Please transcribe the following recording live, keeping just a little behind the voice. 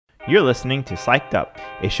You're listening to Psyched Up,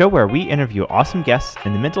 a show where we interview awesome guests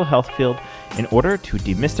in the mental health field in order to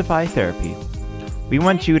demystify therapy. We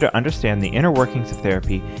want you to understand the inner workings of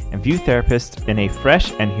therapy and view therapists in a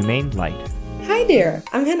fresh and humane light. Hi there,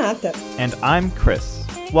 I'm Renata. And I'm Chris.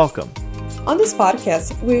 Welcome. On this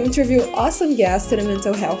podcast, we interview awesome guests in the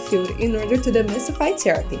mental health field in order to demystify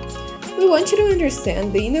therapy. We want you to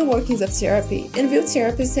understand the inner workings of therapy and view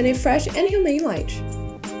therapists in a fresh and humane light.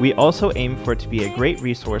 We also aim for it to be a great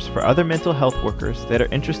resource for other mental health workers that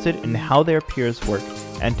are interested in how their peers work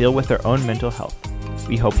and deal with their own mental health.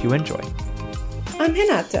 We hope you enjoy. I'm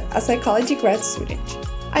Renata, a psychology grad student.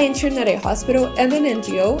 I intern at a hospital and an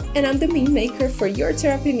NGO, and I'm the meme maker for Your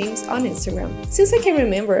Therapy Memes on Instagram. Since I can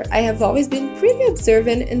remember, I have always been pretty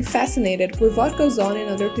observant and fascinated with what goes on in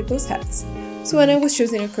other people's heads. So when I was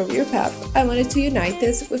choosing a career path, I wanted to unite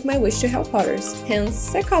this with my wish to help others, hence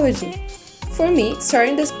psychology. For me,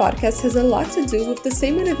 starting this podcast has a lot to do with the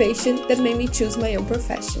same motivation that made me choose my own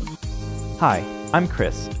profession. Hi, I'm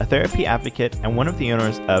Chris, a therapy advocate and one of the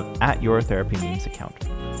owners of @YourTherapyMemes account.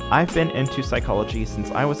 I've been into psychology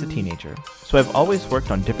since I was a teenager, so I've always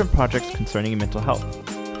worked on different projects concerning mental health.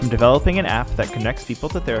 From developing an app that connects people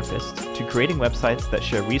to therapists, to creating websites that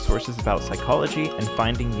share resources about psychology and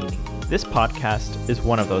finding meaning. This podcast is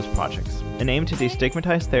one of those projects, an aim to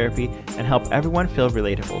destigmatize therapy and help everyone feel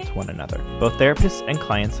relatable to one another, both therapists and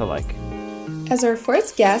clients alike. As our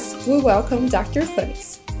first guest, we welcome Dr.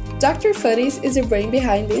 Funnies. Dr. Funnies is the brain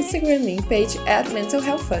behind the Instagram meme page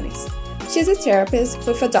 @MentalHealthFunnies. She's a therapist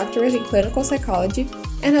with a doctorate in clinical psychology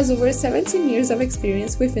and has over 17 years of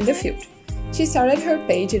experience within the field. She started her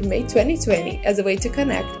page in May 2020 as a way to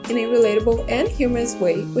connect in a relatable and humorous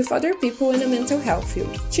way with other people in the mental health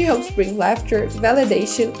field. She hopes bring laughter,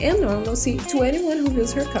 validation, and normalcy to anyone who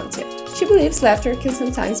views her content. She believes laughter can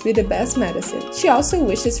sometimes be the best medicine. She also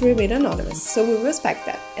wishes to remain anonymous, so we respect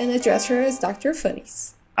that and address her as Dr.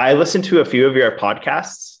 Funnies. I listened to a few of your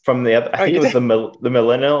podcasts from the other, I think it was the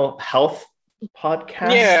Millennial Health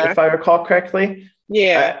podcast, if I recall correctly.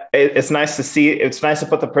 Yeah, it's nice to see. It's nice to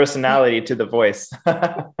put the personality to the voice,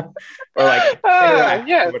 or like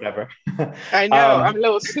yeah, or whatever. I know. I'm a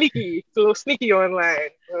little sneaky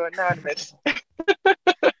online, a little anonymous.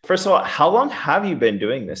 First of all, how long have you been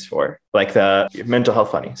doing this for? Like the mental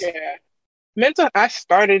health funnies? Yeah, I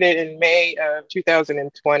started it in May of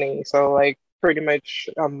 2020, so like pretty much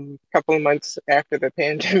a couple of months after the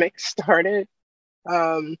pandemic started.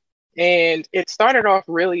 And it started off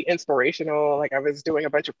really inspirational. Like I was doing a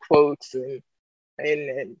bunch of quotes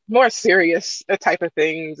and more serious type of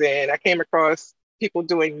things. And I came across people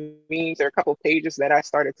doing memes. There are a couple of pages that I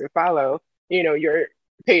started to follow, your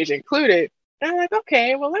page included. And I'm like,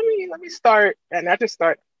 okay, well, let me start. And I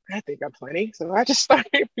think I'm funny. So I just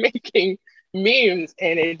started making memes,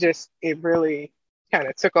 and it really kind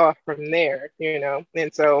of took off from there,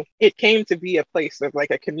 And so it came to be a place of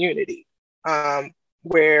like a community.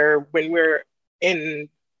 Where when we're in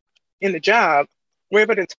the job, we're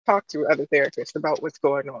able to talk to other therapists about what's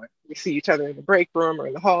going on. We see each other in the break room or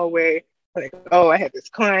in the hallway, like, oh, I had this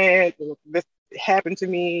client, this happened to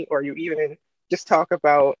me, or you even just talk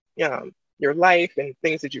about your life and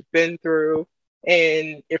things that you've been through,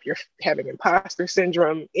 and if you're having imposter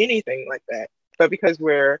syndrome, anything like that. But because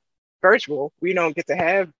we're virtual, we don't get to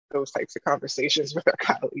have those types of conversations with our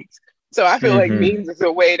colleagues. So I feel like memes is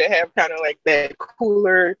a way to have kind of like that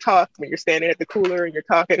cooler talk when you're standing at the cooler and you're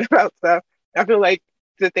talking about stuff. I feel like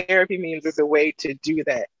the therapy memes is a way to do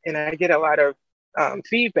that. And I get a lot of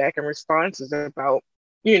feedback and responses about,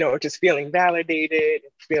 just feeling validated,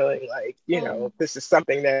 feeling like, this is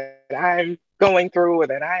something that I'm going through or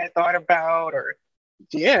that I had thought about, or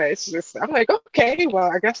it's just, I'm like, okay,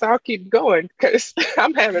 well, I guess I'll keep going because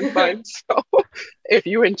I'm having fun. So if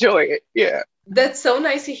you enjoy it, yeah. That's so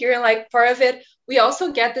nice to hear. And like part of it, we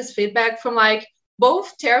also get this feedback from like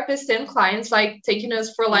both therapists and clients, like taking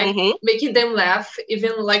us for like making them laugh,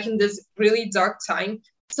 even like in this really dark time.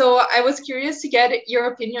 So I was curious to get your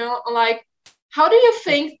opinion on like, how do you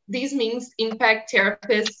think these memes impact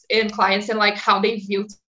therapists and clients and like how they view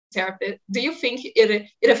therapy? Do you think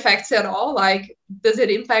it affects at all? Like, does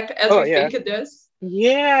it impact as we think it does?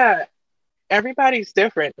 Yeah, everybody's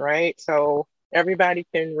different, right? So everybody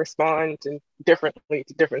can respond differently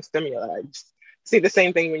to different stimuli. See the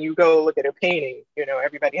same thing when you go look at a painting.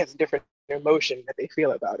 Everybody has a different emotion that they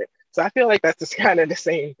feel about it. So I feel like that's just kind of the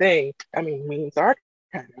same thing. I mean, memes are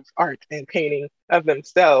kind of art and painting of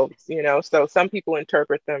themselves, So some people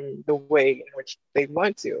interpret them the way in which they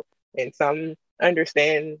want to, and some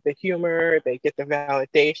understand the humor, they get the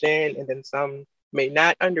validation, and then some may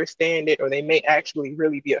not understand it, or they may actually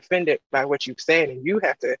really be offended by what you've said, and you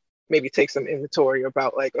have to maybe take some inventory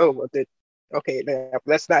about like, oh, well, okay,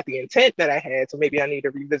 that's not the intent that I had. So maybe I need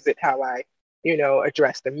to revisit how I,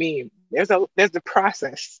 address the meme. There's a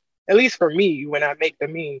process, at least for me, when I make the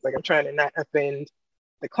memes. Like I'm trying to not offend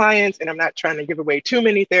the clients, and I'm not trying to give away too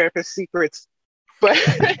many therapist secrets, but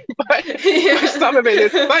but some of it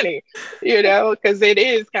is funny, because it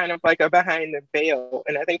is kind of like a behind the veil.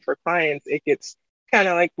 And I think for clients, it gets kind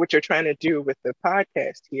of like what you're trying to do with the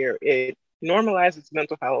podcast here. It normalizes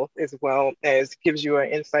mental health as well as gives you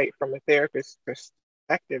an insight from a therapist's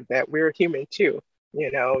perspective that we're human too.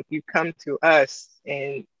 You come to us,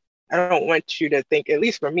 and I don't want you to think, at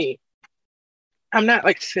least for me, I'm not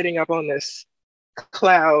like sitting up on this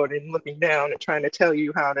cloud and looking down and trying to tell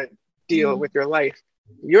you how to deal with your life.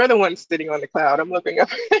 You're the one sitting on the cloud. I'm looking up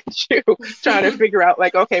at you, trying to figure out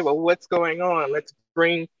like, okay, well, what's going on? Let's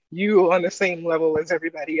bring you on the same level as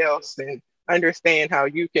everybody else and understand how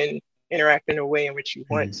you can interact in a way in which you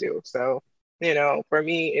want to. So, for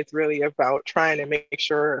me, it's really about trying to make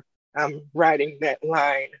sure I'm riding that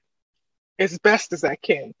line as best as I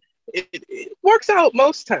can. It works out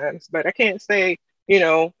most times, but I can't say,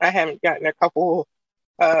 I haven't gotten a couple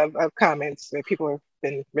of comments that people have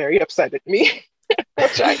been very upset at me,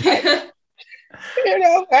 which I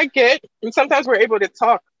get. And sometimes we're able to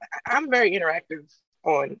talk. I'm very interactive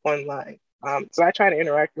online. So I try to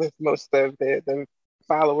interact with most of the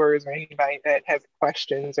followers or anybody that has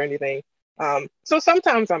questions or anything. So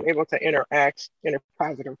sometimes I'm able to interact in a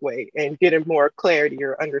positive way and get a more clarity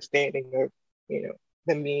or understanding of,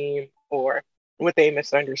 the meme or what they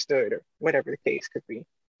misunderstood or whatever the case could be.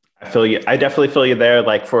 I feel you. I definitely feel you there.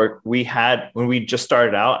 Like when we just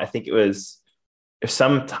started out, I think it was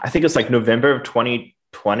like November of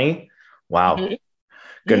 2020. Wow. Mm-hmm.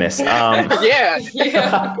 Goodness.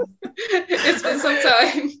 Yeah. It's been some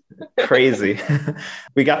time. Crazy.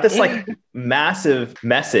 We got this like massive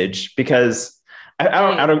message because I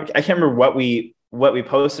can't remember what we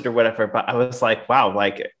posted or whatever, but I was like, wow,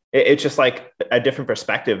 like it's just like a different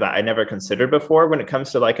perspective that I never considered before when it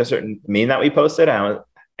comes to like a certain meme that we posted.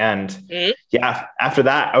 Yeah, after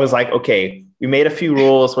that, I was like, okay, we made a few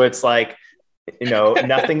rules where it's like,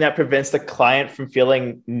 nothing that prevents the client from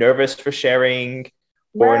feeling nervous for sharing,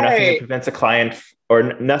 or nothing that prevents a client, or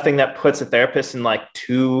nothing that puts a therapist in like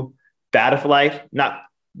too bad of life, not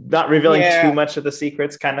revealing too much of the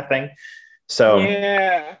secrets kind of thing. So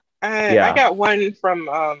I got one from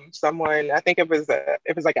someone. I think it was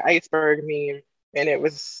like an iceberg meme, and it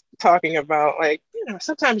was talking about like,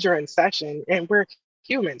 sometimes you're in session and we're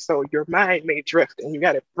human, so your mind may drift and you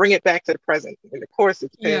got to bring it back to the present. And of course,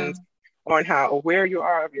 it depends on how aware you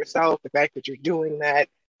are of yourself, the fact that you're doing that,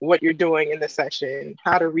 what you're doing in the session,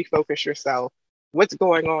 how to refocus yourself, what's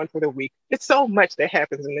going on for the week. It's so much that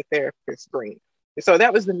happens in the therapist's brain. So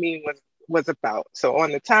that was the meme was about. So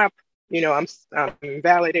on the top, I'm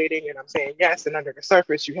validating and I'm saying yes, and under the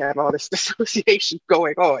surface, you have all this dissociation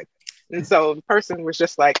going on. And so the person was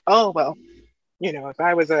just like, oh, well, if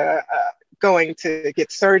I was going to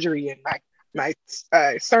get surgery and my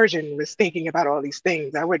surgeon was thinking about all these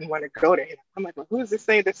things, I wouldn't want to go to him. I'm like, well, who's to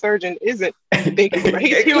say the surgeon isn't thinking about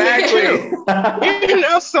he's human too?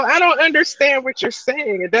 So I don't understand what you're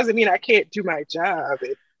saying. It doesn't mean I can't do my job.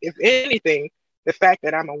 If anything, the fact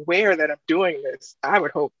that I'm aware that I'm doing this, I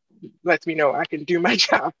would hope lets me know I can do my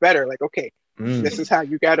job better. Like, okay, this is how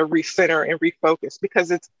you got to recenter and refocus,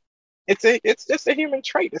 because it's just a human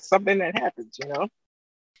trait. It's something that happens,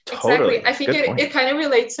 Totally. Exactly. I think it kind of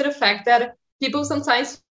relates to the fact that people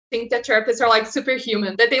sometimes think that therapists are like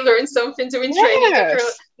superhuman, that they learn something during training that you're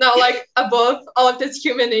not like above all of these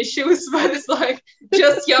human issues, but it's like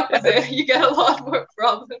just the opposite. You get a lot more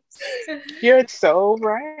problems. You're so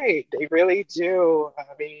right. They really do. I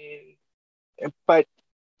mean, but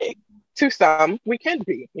to some, we can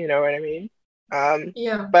be, you know what I mean?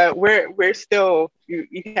 But we're still, you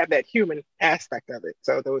have that human aspect of it.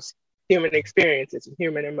 So those human experiences and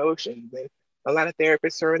human emotions, and a lot of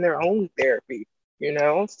therapists are in their own therapy,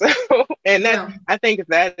 so and that I think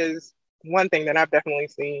that is one thing that I've definitely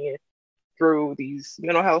seen through these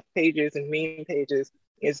mental health pages and meme pages,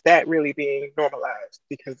 is that really being normalized,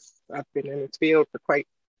 because I've been in this field for quite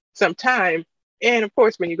some time. And of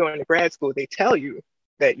course, when you go into grad school, they tell you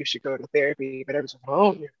that you should go to therapy, but everyone's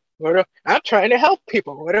like, I'm trying to help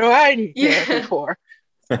people, what do I need therapy for?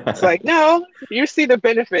 It's like, no, you see the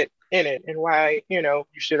benefit in it and why, you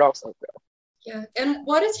should also go. Yeah. And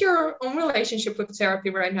what is your own relationship with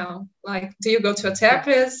therapy right now? Like, do you go to a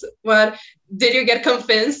therapist? What did you get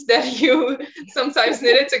convinced that you sometimes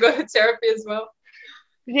needed to go to therapy as well?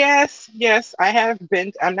 Yes, I have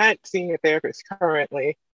been. I'm not seeing a therapist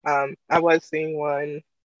currently. I was seeing one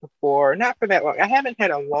before, not for that long. I haven't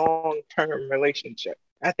had a long-term relationship.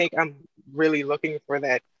 I think I'm really looking for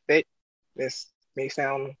that fit. This may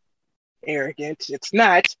sound arrogant. It's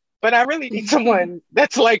not, but I really need someone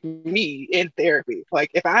that's like me in therapy.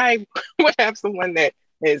 Like if I would have someone that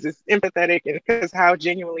is as empathetic and because how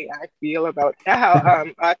genuinely I feel about how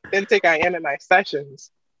authentic I am in my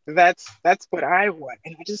sessions, that's what I want.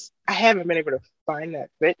 And I haven't been able to find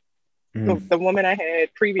that fit. The woman I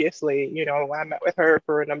had previously, I met with her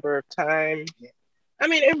for a number of times. I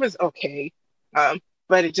mean, it was okay,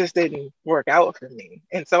 but it just didn't work out for me.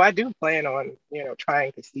 And so I do plan on,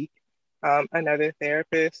 trying to seek another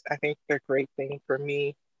therapist. I think the great thing for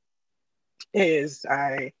me is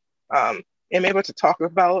I am able to talk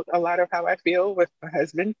about a lot of how I feel with my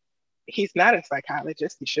husband. He's not a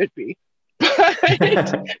psychologist, he should be,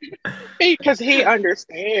 but because he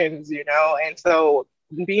understands, and so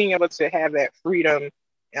being able to have that freedom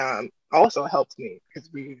also helps me because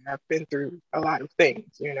we have been through a lot of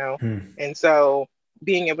things, and so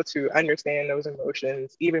being able to understand those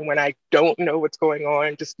emotions, even when I don't know what's going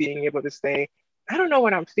on, just being able to say, I don't know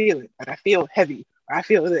what I'm feeling, but I feel heavy, or I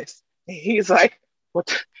feel this. And he's like, well,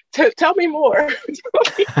 tell me more.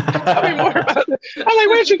 tell me more about it. I'm like,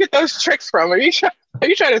 where did you get those tricks from? Are you trying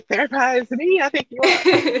to therapize me? I think you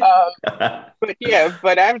are. But yeah,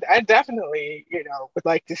 but I definitely, would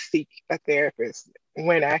like to seek a therapist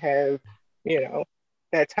when I have,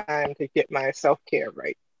 that time to get my self-care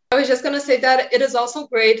right. I was just going to say that it is also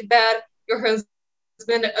great that your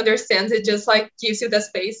husband understands it, just like gives you that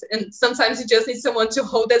space. And sometimes you just need someone to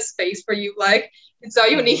hold that space for you. Like it's all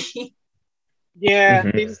you need.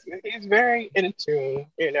 Yeah, he's very in tune,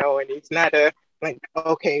 and he's not like,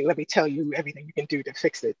 okay, let me tell you everything you can do to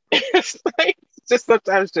fix it. It's like, just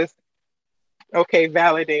sometimes just, okay,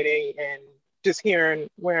 validating and just hearing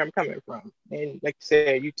where I'm coming from. And like you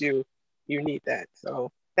said, you need that.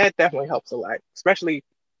 So that definitely helps a lot, especially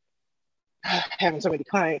having so many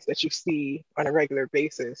clients that you see on a regular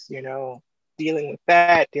basis, dealing with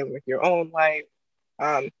that, dealing with your own life.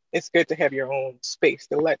 It's good to have your own space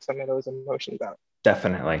to let some of those emotions out.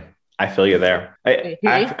 Definitely. I feel you there.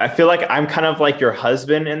 I feel like I'm kind of like your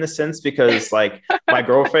husband in the sense because like my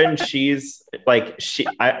girlfriend, she's like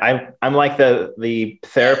I'm like the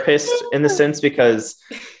therapist in the sense because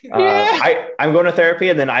I'm going to therapy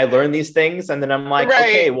and then I learn these things and then I'm like,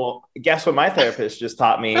 okay, well, guess what my therapist just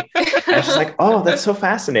taught me? And she's like, oh, that's so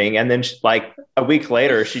fascinating. And then like a week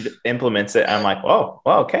later, she implements it. And I'm like, oh,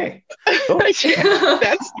 well, okay. Cool.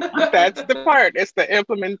 That's the part. It's the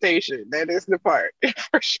implementation. That is the part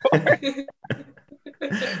for sure.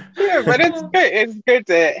 Yeah, but it's good. It's good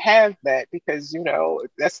to have that because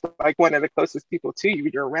that's like one of the closest people to you.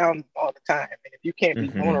 You're around all the time, and if you can't be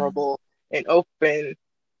vulnerable and open,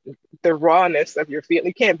 the rawness of your feeling,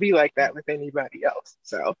 you can't be like that with anybody else.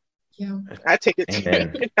 So yeah, I take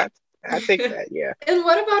it. I take that. Yeah. And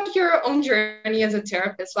what about your own journey as a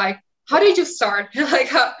therapist? Like, how did you start? Like,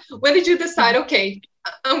 when did you decide? Okay,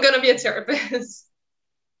 I'm gonna be a therapist.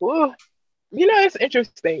 Well, it's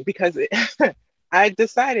interesting because I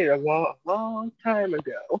decided a long time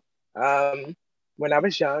ago. When I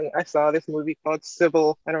was young, I saw this movie called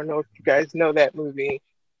Sybil. I don't know if you guys know that movie.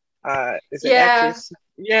 Is an actress.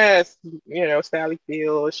 Yes, Sally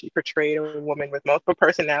Field. She portrayed a woman with multiple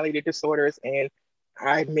personality disorders, and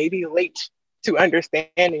I may be late to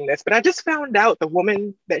understanding this, but I just found out the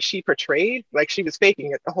woman that she portrayed, like she was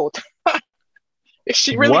faking it the whole time.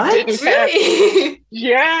 She really didn't have.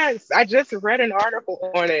 Yes, I just read an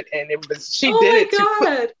article on it, and it was she did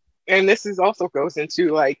it. And this is also goes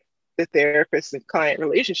into like the therapist and client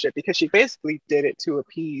relationship because she basically did it to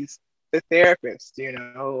appease the therapist, and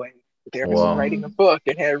the therapist was writing a book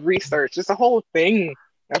and had research. It's a whole thing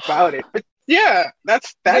about it. But yeah,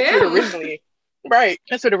 that's what originally. Right.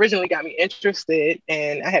 That's what originally got me interested.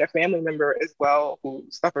 And I had a family member as well who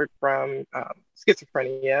suffered from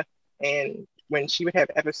schizophrenia. And when she would have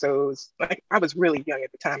episodes, like I was really young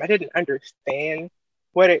at the time, I didn't understand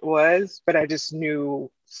what it was, but I just knew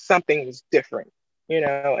something was different,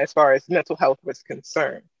 as far as mental health was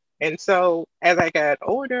concerned. And so as I got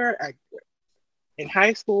older, in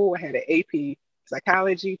high school, I had an AP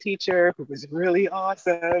psychology teacher who was really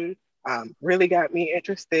awesome. Really got me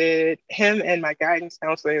interested. Him and my guidance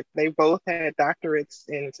counselor, they both had doctorates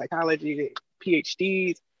in psychology,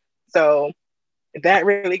 PhDs. So that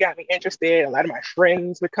really got me interested. A lot of my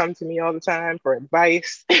friends would come to me all the time for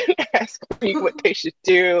advice, ask me what they should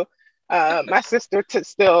do. My sister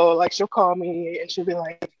still, like, she'll call me and she'll be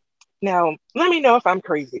like, now, let me know if I'm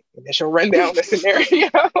crazy. And then she'll run down the scenario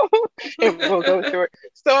and we'll go through it.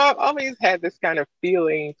 So I've always had this kind of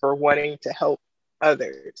feeling for wanting to help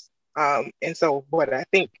others. And so what I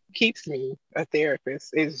think keeps me a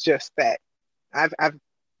therapist is just that I've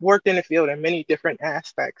worked in the field in many different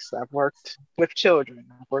aspects. I've worked with children,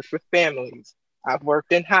 I've worked with families, I've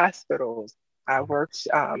worked in hospitals, I've worked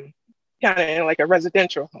kind of in like a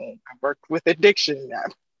residential home, I've worked with addiction.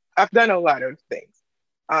 I've done a lot of things.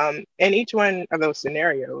 And each one of those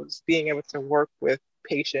scenarios, being able to work with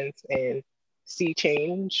patients and see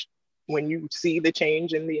change, when you see the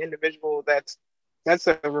change in the individual, that's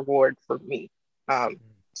a reward for me.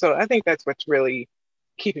 So I think that's what's really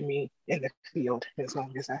keeping me in the field as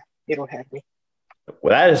long as it'll have me.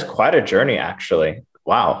 Well, that is quite a journey, actually.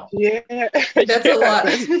 Wow. Yeah, That's a lot.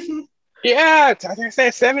 yeah. As I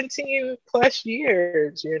said, 17 plus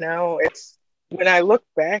years. It's when I look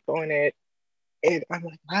back on it, I'm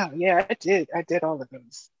like, wow, yeah, I did all of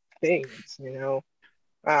those things.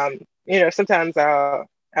 Sometimes I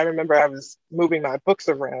remember I was moving my books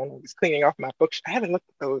around. I was cleaning off my books. I haven't looked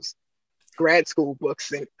at those grad school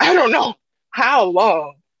books and I don't know how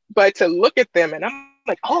long, but to look at them and I'm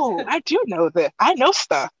like, oh, I do know that. I know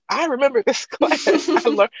stuff. I remember this class.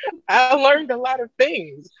 I learned a lot of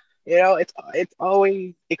things. It's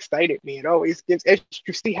always excited me. It always gives, as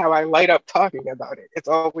you see how I light up talking about it. It's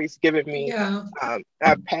always given me Yeah.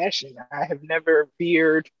 a passion. I have never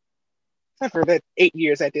veered, except for the 8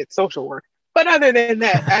 years I did social work. But other than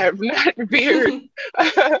that, I have not veered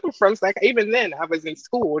from psych. Even then, I was in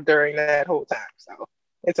school during that whole time. So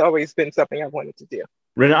it's always been something I wanted to do.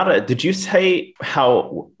 Renata, did you say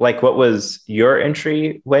what was your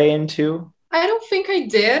entryway into? I don't think I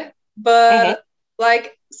did, Mm-hmm. but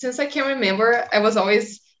like since I can remember, I was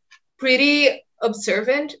always pretty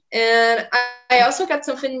observant, and I also got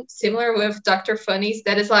something similar with Dr. Funnies.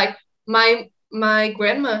 That is like my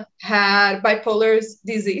grandma had bipolar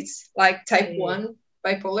disease, like type 1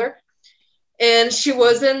 bipolar, and she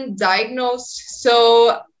wasn't diagnosed.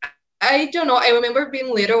 So I don't know. I remember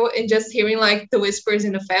being little and just hearing like the whispers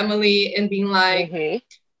in the family and being like, Mm-hmm.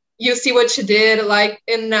 you see what she did, like,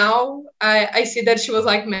 and now I see that she was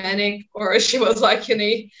like manic or she was like in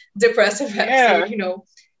a depressive Yeah. episode.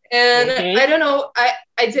 And Mm-hmm. I don't know,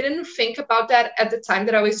 I didn't think about that at the time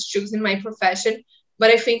that I was choosing my profession, but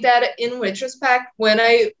I think that in retrospect, when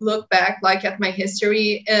I look back like at my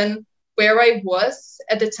history and where I was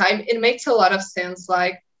at the time, it makes a lot of sense.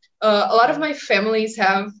 Like a lot of my families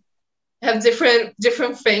have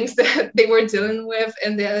different things that they were dealing with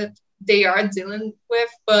and that they are dealing with,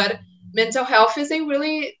 but mental health is a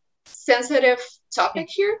really sensitive topic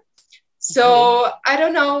here. So I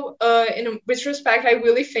don't know, in retrospect, I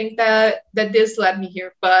really think that this led me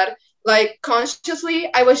here, but like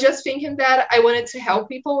consciously I was just thinking that I wanted to help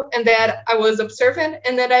people and that I was observant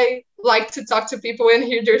and that I like to talk to people and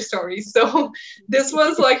hear their stories. So this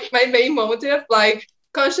was like my main motive. Like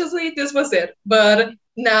consciously this was it, but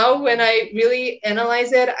now when I really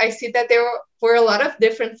analyze it, I see that there were a lot of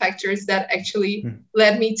different factors that actually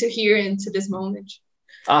led me to here and to this moment.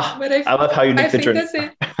 But I love how I unique the think journey. that's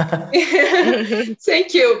it.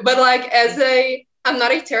 Thank you. But like I'm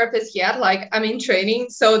not a therapist yet, like I'm in training.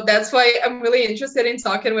 So that's why I'm really interested in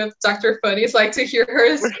talking with Dr. Funnies, like to hear her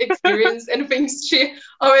experience and things she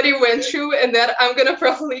already went through and that I'm gonna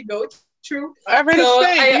probably go through. I was to So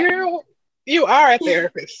say you are a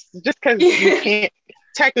therapist. Just because you yeah. can't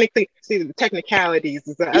technically see the technicalities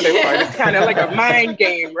is the other part. It's kind of like a mind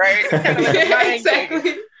game, right? It's kind of like a mind game.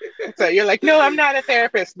 Exactly. So you're like, no, I'm not a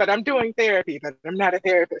therapist, but I'm doing therapy, but I'm not a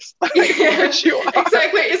therapist. Like, Yeah, but you are.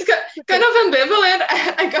 exactly. It's kind of ambivalent.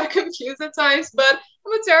 I got confused at times, but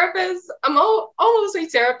I'm a therapist. Almost a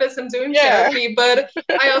therapist. I'm doing therapy, but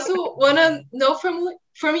I also want to know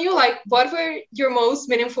from you, like, what were your most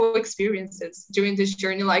meaningful experiences during this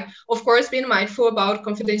journey? Like, of course, being mindful about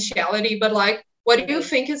confidentiality, but like, what do you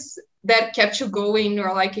think is that kept you going,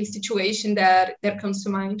 or like a situation that comes to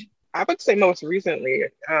mind? I would say most recently.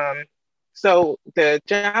 So the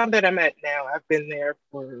job that I'm at now, I've been there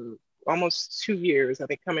for almost 2 years. I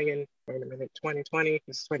think coming in, wait a minute, 2020,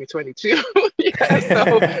 this is 2022. Yeah,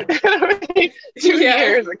 so 2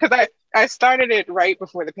 years because I started it right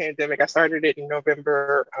before the pandemic. I started it in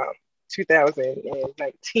November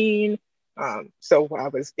 2019. So I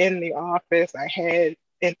was in the office. I had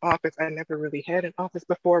an office. I never really had an office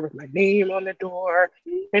before with my name on the door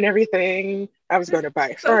and everything. I was going to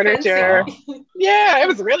buy So furniture. fancy. Yeah, it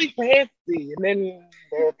was really fancy. And then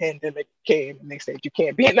the pandemic came and they said you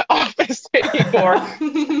can't be in the office anymore.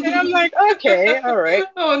 And I'm like, okay, all right.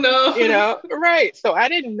 Oh no. Right. So I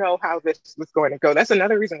didn't know how this was going to go. That's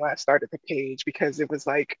another reason why I started the page, because it was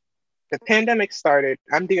like the pandemic started.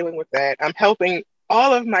 I'm dealing with that. I'm helping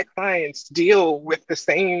all of my clients deal with the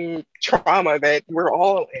same trauma that we're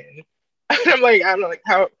all in. I'm like,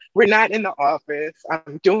 how we're not in the office.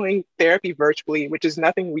 I'm doing therapy virtually, which is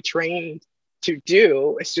nothing we trained to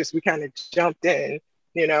do. It's just we kind of jumped in,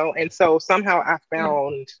 and so somehow I Yeah.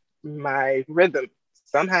 found my rhythm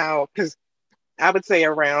somehow, because I would say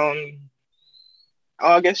around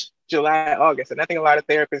August, July, August. And I think a lot of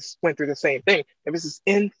therapists went through the same thing. There was this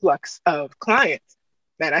influx of clients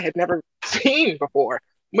that I had never seen before,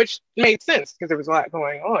 which made sense because there was a lot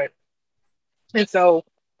going on. And so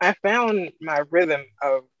I found my rhythm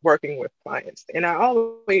of working with clients. And I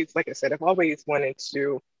always, like I said, I've always wanted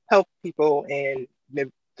to help people. And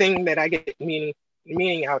the thing that I get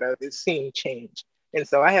meaning out of is seeing change. And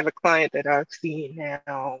so I have a client that I've seen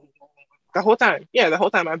now the whole time. Yeah, the whole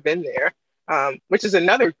time I've been there, which is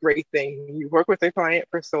another great thing. You work with a client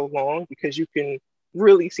for so long because you can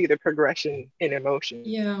really see the progression in emotion.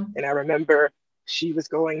 Yeah. And I remember she was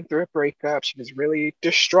going through a breakup. She was really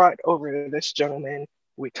distraught over this gentleman.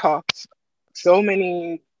 We talked so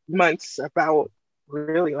many months, about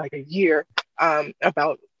really like a year,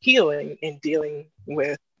 about healing and dealing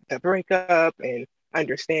with the breakup and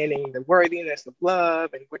understanding the worthiness of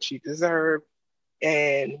love and what she deserved.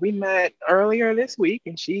 And we met earlier this week,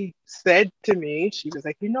 and she said to me, she was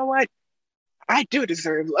like, you know what? I do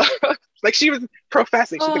deserve love. Like she was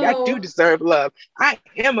professing. She's like, I do Oh, deserve love. I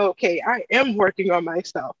am okay. I am working on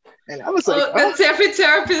myself. And I was like, oh, oh, that's every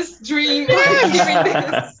therapist's dream, like hearing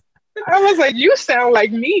yeah. this. I was like, you sound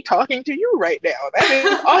like me talking to you right now. That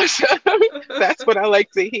is awesome. That's what I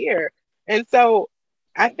like to hear. And so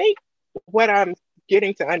I think what I'm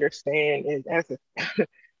getting to understand is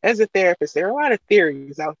as a therapist, there are a lot of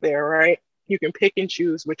theories out there, right? You can pick and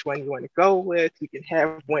choose which one you want to go with. You can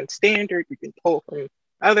have one standard. You can pull from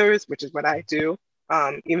others, which is what I do.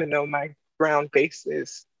 Even though my ground base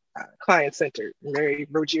is client centered, very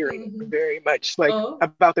Rogerian, Mhm. very much like Oh,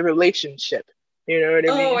 about the relationship. You know what I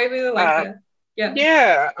oh, mean? I really like Uh, that. Yeah.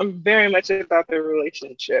 yeah, I'm very much about the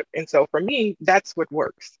relationship. And so for me, that's what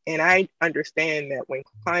works. And I understand that when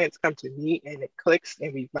clients come to me and it clicks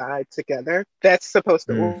and we vibe together, that's supposed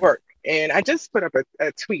to Mm. work. And I just put up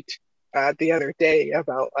a tweet the other day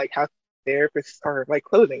about like how therapists are like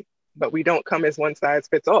clothing, but we don't come as one size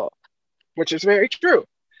fits all, which is very true.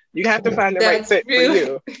 You have to find the right That's fit for really,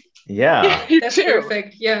 you. Yeah, Yeah. you that's do.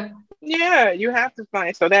 perfect. Yeah. Yeah, you have to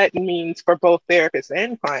find. So that means for both therapists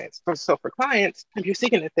and clients. So for clients, if you're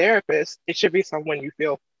seeking a therapist, it should be someone you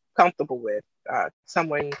feel comfortable with,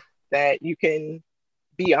 someone that you can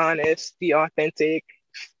be honest, be authentic,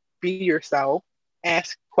 be yourself,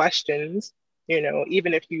 ask questions.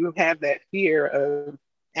 Even if you have that fear of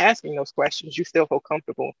asking those questions, you still feel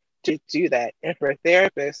comfortable to do that. And for a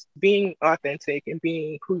therapist, being authentic and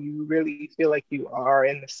being who you really feel like you are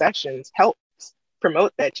in the sessions helps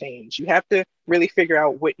promote that change. You have to really figure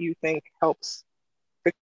out what you think helps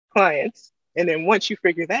the clients. And then once you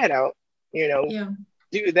figure that out, you know, Yeah.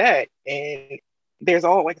 do that. And there's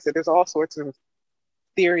all, like I said, there's all sorts of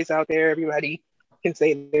theories out there. Everybody can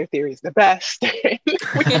say their theory is the best.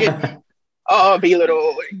 We could all be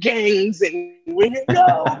little gangs and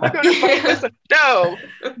no, we're gonna fight this. Yeah. No,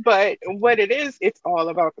 but what it is, it's all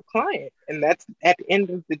about the client, and that's at the end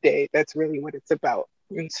of the day, that's really what it's about.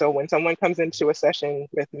 And so when someone comes into a session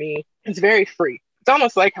with me, it's very free. It's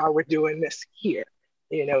almost like how we're doing this here.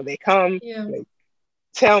 They come, Yeah. they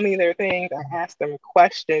tell me their things. I ask them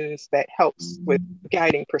questions that helps with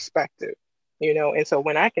guiding perspective. And so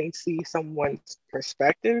when I can see someone's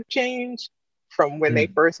perspective change from when they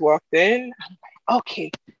Mm. first walked in, I'm like,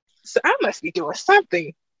 okay, so I must be doing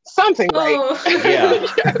something right. Oh,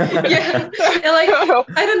 Yeah. yeah. And like,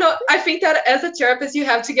 I don't know. I think that as a therapist, you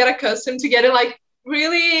have to get accustomed to getting like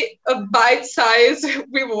really a bite-sized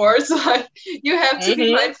rewards. Like, you have to be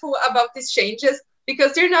Hmm. mindful about these changes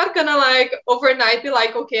because you're not gonna like overnight be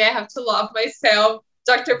like, okay, I have to love myself.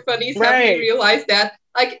 Dr. Funnies helped me Right. realize that.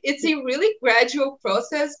 Like, it's a really gradual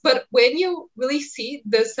process, but when you really see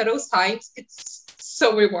the subtle signs, it's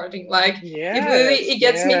so rewarding. Like, it really Yes. it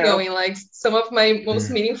gets me Yeah. going. Like, some of my most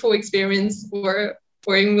Mm. meaningful experience were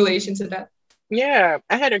in relation to that. Yeah,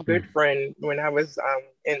 I had a Mm. good friend when I was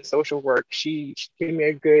in social work. She gave me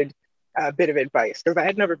a good bit of advice because I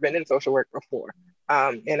had never been in social work before.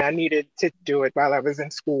 And I needed to do it while I was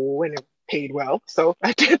in school and it paid well. So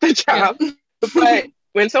I did the Yeah. job. But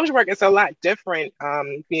when social work, it's a lot different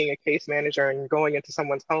being a case manager and going into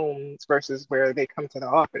someone's homes versus where they come to the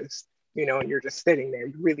office, and you're just sitting there.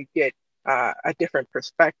 You really get a different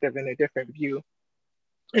perspective and a different view.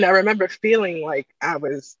 And I remember feeling like I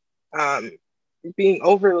was um, being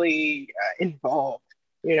overly involved.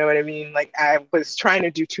 You know what I mean? Like I was trying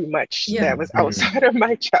to do too much Yeah. that was Mm. outside of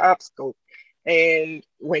my job scope. And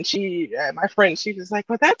when my friend, she was like,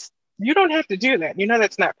 "Well, that's you don't have to do that. You know,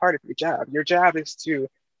 that's not part of your job. Your job is to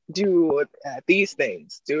do these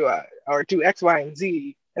things, or do X, Y, and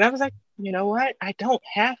Z. And I was like, you know what? I don't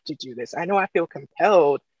have to do this. I know I feel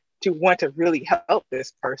compelled to want to really help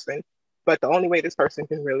this person, but the only way this person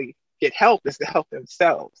can really get help is to help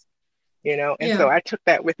themselves, you know? And so Yeah. I took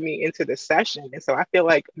that with me into the session. And so I feel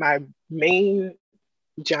like my main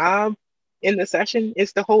job in the session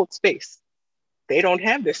is to hold space. They don't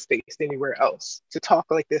have this space anywhere else to talk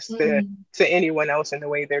like this Mm. to anyone else in the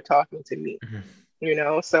way they're talking to me, Mhm. you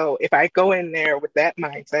know? So if I go in there with that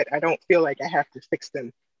mindset, I don't feel like I have to fix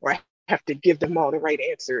them, or I have to give them all the right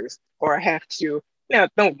answers, or I have to, now,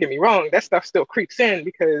 don't get me wrong, that stuff still creeps in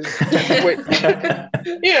because that's what,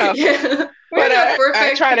 you know, Yeah. We're but not I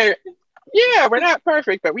perfect. try to, yeah, we're not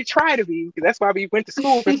perfect, but we try to be, because that's why we went to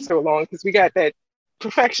school for so long, because we got that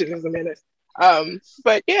perfectionism in us.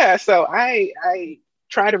 But yeah, so I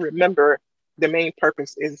try to remember the main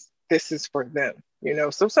purpose is this is for them, you know.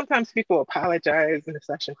 So sometimes people apologize in a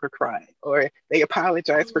session for crying, or they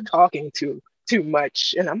apologize for talking too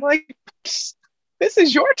much, and I'm like, this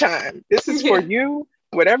is your time. This is for Yeah. you.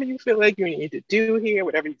 Whatever you feel like you need to do here,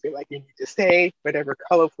 whatever you feel like you need to say, whatever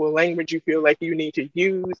colorful language you feel like you need to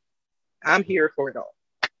use, I'm here for it all.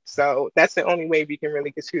 So that's the only way we can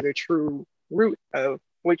really get to the true root of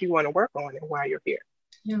what you want to work on and why you're here.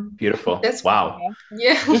 Yeah. Beautiful. That's Wow.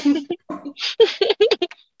 yeah.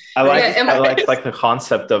 I Right? Yeah. like I like the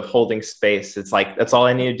concept of holding space. It's like that's all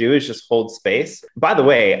I need to do is just hold space. By the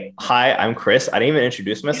way, hi, I'm Chris. I didn't even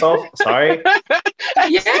introduce myself. Sorry.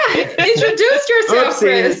 Yeah. Introduce yourself,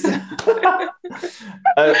 Oopsies. Chris.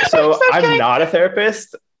 So It's I'm okay. not a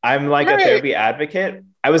therapist. I'm like a Right. therapy advocate.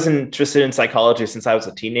 I was interested in psychology since I was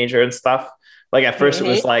a teenager and stuff. Like at first it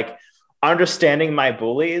Mm-hmm. was like understanding my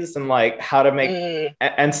bullies and like how to make Mm,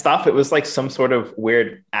 and stuff. It was like some sort of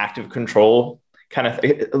weird active control kind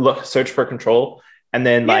of look search for control. And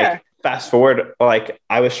then yeah. like fast forward, like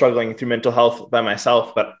I was struggling through mental health by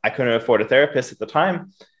myself, but I couldn't afford a therapist at the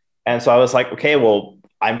time. And so I was like, okay, well,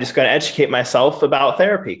 I'm just going to educate myself about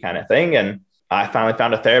therapy kind of thing. And I finally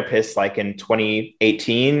found a therapist like in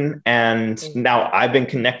 2018. And Mm. now I've been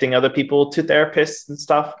connecting other people to therapists and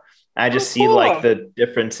stuff. I Oh, just see like cool. the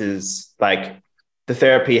differences like the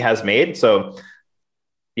therapy has made. So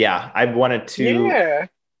yeah, I wanted to Yeah.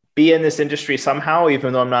 be in this industry somehow,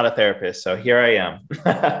 even though I'm not a therapist. So here I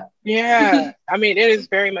am. Yeah. I mean, it is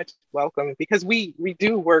very much welcome because we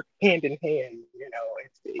do work hand in hand, you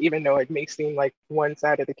know, even though it may seem like one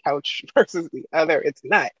side of the couch versus the other, it's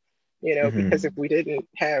not, you know, because if Mhm. we didn't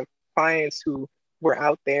have clients who were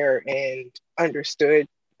out there and understood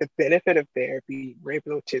the benefit of therapy, were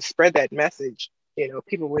able to spread that message, you know,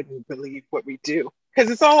 people wouldn't believe what we do because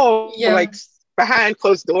it's all Yeah. like behind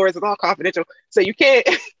closed doors, it's all confidential. So you can't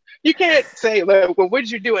you can't say, look, well, what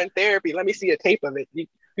did you do in therapy? Let me see a tape of it. You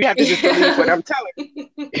have to just believe what Yeah. I'm telling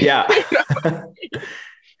Yeah. you.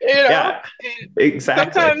 You know, Yeah, and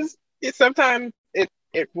exactly. sometimes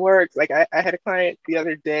it works. Like I had a client the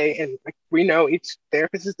other day, and like we know each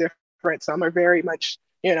therapist is different. Some are very much,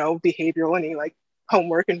 you know, behavioral and like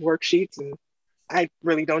homework and worksheets, and I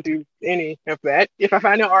really don't do any of that. If I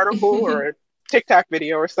find an article or a TikTok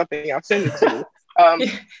video or something, I'll send it to you. Um,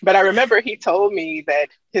 Yeah. but I remember he told me that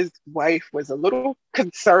his wife was a little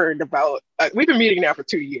concerned about. We've been meeting now for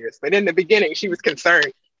 2 years, but in the beginning, she was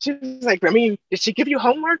concerned. She was like, "I mean, did she give you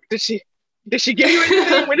homework? Did she give you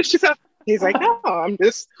anything? When did she tell?" He's like, "No, I'm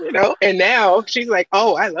just, you know." And now she's like,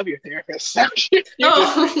 "Oh, I love your therapist. So you're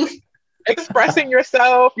just Oh. expressing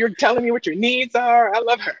yourself. You're telling me what your needs are. I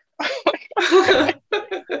love her."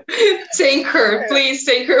 Thank her. Yeah. Please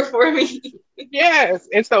thank her for me. Yes.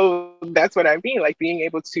 And so that's what I mean, like being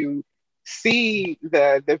able to see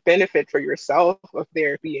the benefit for yourself of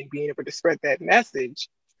therapy and being able to spread that message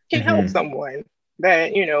can help Mhm. someone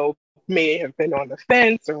that, you know, may have been on the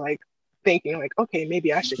fence or like thinking like, okay,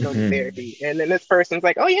 maybe I should go to Mhm. therapy. And then this person's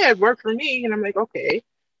like, oh yeah, it worked for me. And I'm like, okay,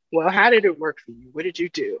 well, how did it work for you? What did you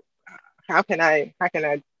do? How can I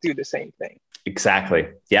do the same thing? Exactly.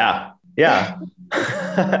 Yeah. Yeah.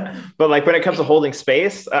 Yeah. But like when it comes to holding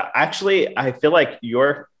space, actually, I feel like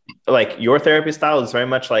your therapy style is very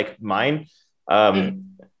much like mine. Mm,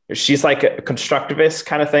 Um, she's like a constructivist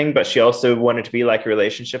kind of thing, but she also wanted to be like a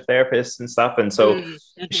relationship therapist and stuff. And so mm,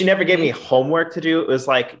 she mhm, never gave me mhm. homework to do. It was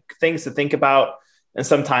like things to think about. And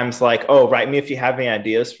sometimes like, oh, write me if you have any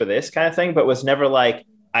ideas for this kind of thing, but was never like,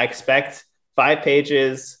 I expect 5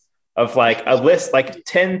 pages of like a list, like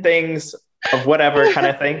 10 things of whatever kind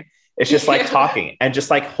of thing. It's just like Yeah. talking and just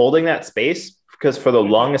like holding that space because for the Mhm,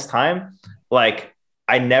 longest time, like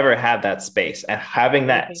I never had that space and having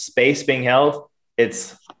that mhm. space being held,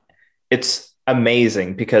 it's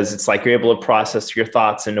amazing because it's like you're able to process your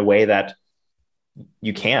thoughts in a way that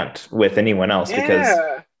you can't with anyone else because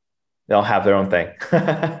Yeah. they'll have their own thing.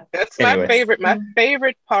 That's my Anyways. favorite. My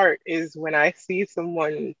favorite part is when I see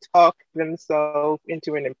someone talk themselves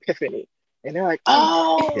into an epiphany. And they're like,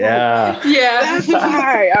 oh, Yeah. that's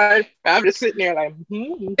why. I'm just sitting there like,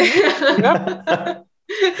 yep.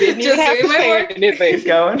 Didn't even Just have doing to my say work. anything. Keep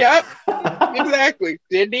going. Yep, exactly.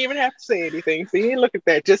 Didn't even have to say anything. See, look at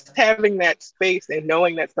that. Just having that space and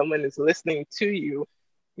knowing that someone is listening to you,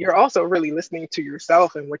 you're also really listening to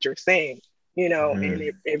yourself and what you're saying, and Mhm.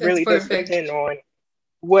 it That's really does perfect. depend on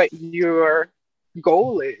what your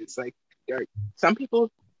goal is. Like, some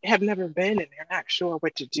people have never been and they're not sure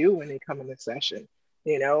what to do when they come in the session,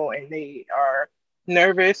 and they are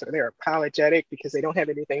nervous or they're apologetic because they don't have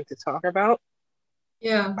anything to talk about.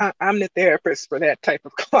 Yeah. I'm the therapist for that type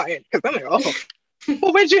of client because I'm like, oh,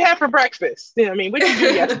 well, what'd you have for breakfast? I mean, what'd you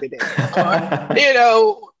do yesterday?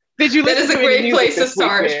 Or, did you That listen is a to any great music place to this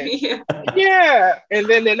start. weekend? Yeah. And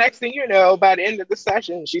then the next thing you know, by the end of the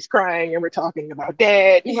session, she's crying and we're talking about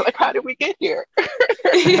dad. You're like, how did we get here? But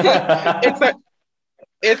it's a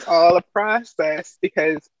it's all a process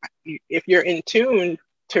because if you're in tune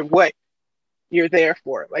to what you're there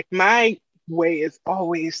for, like my way is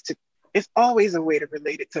always to it's always a way to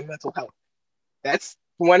relate it to mental health. That's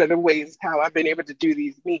one of the ways how I've been able to do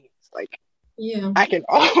these meetings. Like Yeah. I can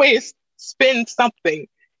always spin something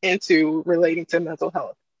into relating to mental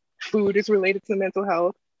health. Food is related to mental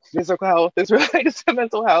health. Physical health is related to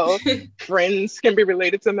mental health. Friends can be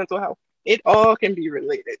related to mental health. It all can be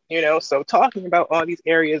related. So talking about all these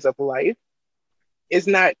areas of life is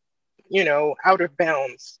not, out of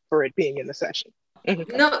bounds for it being in the session.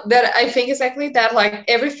 Mhm. No, that I think exactly that. Like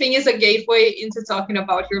everything is a gateway into talking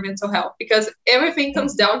about your mental health because everything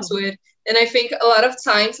comes down to it. And I think a lot of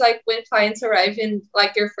times, like when clients arrive in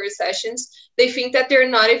like their first sessions, they think that they're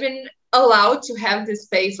not even allowed to have this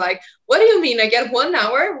space. Like, what do you mean? I get 1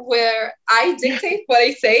 hour where I dictate what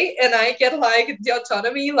I say and I get like the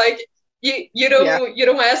autonomy. Like Yeah, you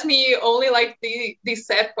don't ask me only like these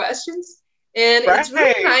set questions. And it's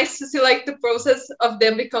really right. nice to see like the process of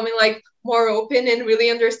them becoming like more open and really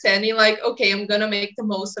understanding like, okay, I'm gonna make the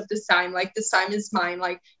most of this time, like this time is mine.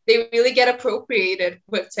 Like they really get appropriated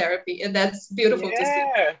with therapy, and that's beautiful to see.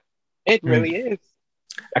 Yeah, it Hmm. really is.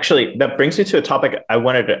 Actually, that brings me to a topic I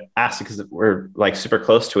wanted to ask because we're like super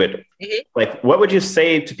close to it. Mhm. Like, what would you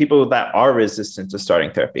say to people that are resistant to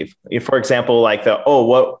starting therapy? For example, like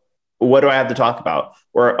what do I have to talk about?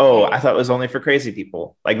 Or, oh, I thought it was only for crazy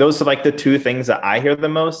people. Like those are like the two things that I hear the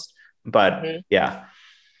most. But Mhm. yeah.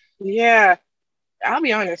 Yeah, I'll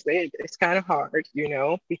be honest, it's kind of hard,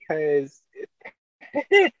 because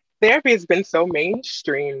therapy has been so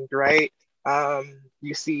mainstreamed, right?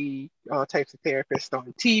 You see all types of therapists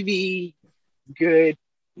on TV, good,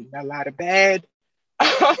 a lot of bad.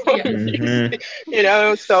 Yeah. You Hmm.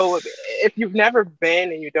 see, so if you've never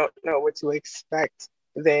been and you don't know what to expect,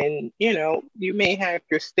 then you may have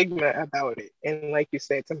your stigma about it. And like you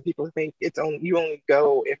said, some people think you only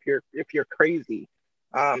go if you're crazy.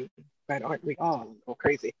 But aren't we all a little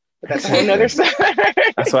crazy? But that's a whole nother Exactly. side.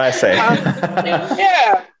 That's what I say. um,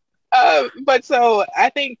 yeah. But so I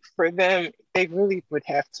think for them, they really would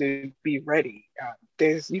have to be ready.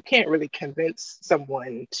 You can't really convince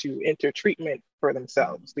someone to enter treatment for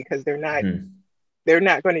themselves because Mhm. they're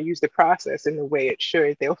not going to use the process in the way it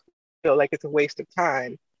should. They'll feel like it's a waste of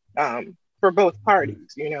time for both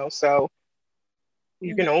parties. So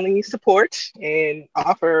you can only support and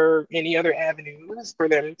offer any other avenues for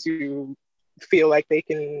them to feel like they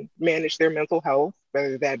can manage their mental health,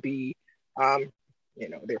 whether that be,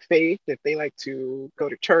 their faith, if they like to go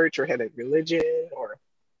to church or have a religion, or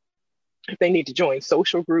if they need to join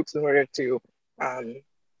social groups in order to um,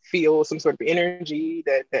 feel some sort of energy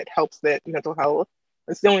that helps that mental health.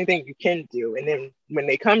 That's the only thing you can do. And then when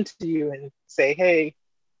they come to you and say, hey,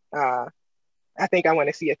 uh, I think I want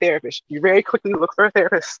to see a therapist, you very quickly look for a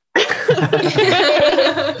therapist. Don't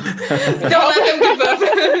let them give up.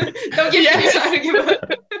 Don't give them Yes, time to give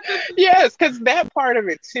up. yes, because that part of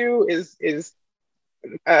it too is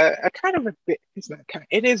a kind of a bit. It's not kind.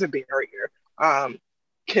 It is a barrier.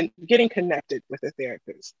 Getting connected with a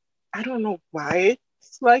therapist. I don't know why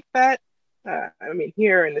it's like that. I mean,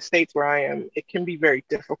 here in the States where I am, it can be very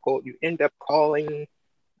difficult. You end up calling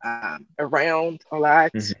around a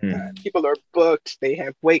lot. Mhm. People are booked, they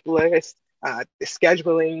have wait lists. The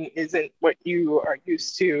scheduling isn't what you are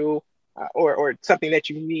used to, or something that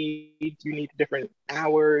you need. You need different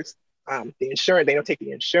hours. The insurance, they don't take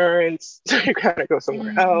the insurance, so you gotta go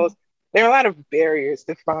somewhere else. Mhm. There are a lot of barriers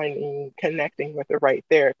to finding connecting with the right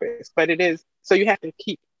therapist, but it is so you have to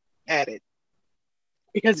keep at it.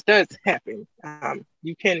 because it does happen.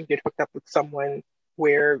 You can get hooked up with someone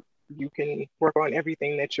where you can work on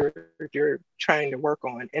everything that you're trying to work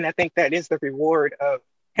on, and I think that is the reward of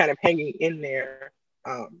kind of hanging in there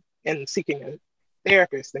and seeking a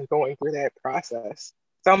therapist and going through that process.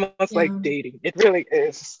 It's almost like Yeah. dating. It really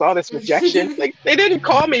is. All this rejection, like they didn't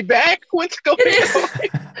call me back. What's going It is. on?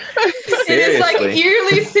 It is like Seriously.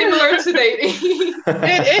 eerily similar to dating.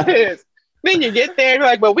 It is. Then you get there, you're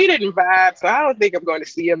like, well, we didn't vibe, so I don't think I'm going to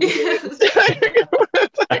see him again.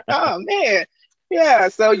 It's like, oh man, yeah.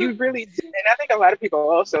 So you really, and I think a lot of people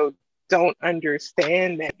also don't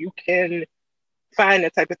understand that you can find the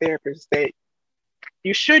type of therapist that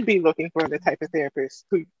you should be looking for, the type of therapist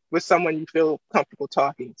who was someone you feel comfortable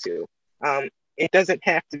talking to. It doesn't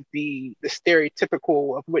have to be the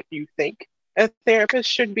stereotypical of what you think a therapist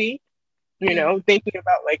should be. You Yeah. know, thinking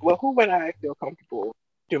about like, well, who would I feel comfortable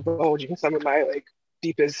divulging some of my like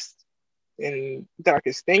deepest and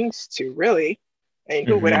darkest things to, really? And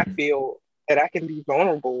who would I Hmm. feel that I can be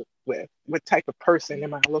vulnerable with? What type of person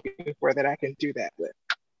am I looking for that I can do that with?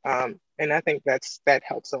 And I think that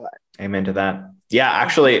helps a lot. Amen to that. Yeah,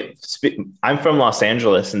 actually, I'm from Los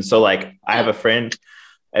Angeles, and so like I have a friend.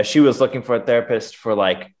 She was looking for a therapist for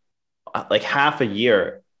like half a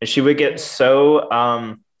year, and she would get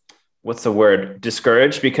so what's the word,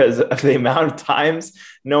 discouraged because of the amount of times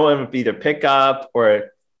no one would either pick up or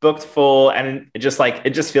booked full, and it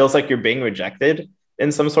just feels like you're being rejected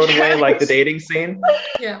in some sort of way, like the Yes, dating scene.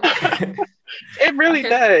 Yeah. it really Okay.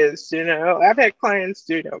 does. You know, I've had clients,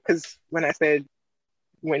 you know, because when I said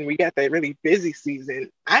when we got that really busy season,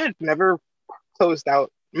 I had never closed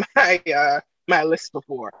out my list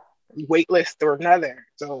before, wait list or another.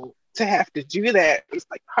 So to have to do that was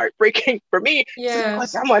like heartbreaking for me. So of Yeah.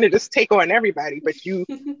 course I want to just take on everybody, but you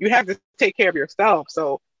have to take care of yourself.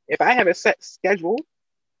 So if I have a set schedule,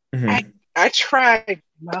 I Mhm. I try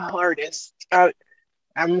my hardest.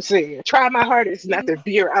 I'm saying try my hardest not to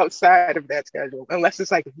veer outside of that schedule unless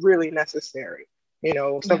it's like really necessary. You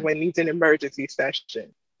know, if Yeah. someone needs an emergency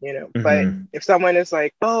session, you know. But Mhm. if someone is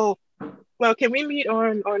like, oh, well, can we meet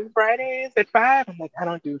on Fridays at 5? I'm like, I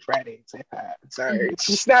don't do Fridays at 5. I'm sorry. Mhm. It's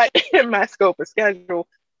just not in my scope of schedule.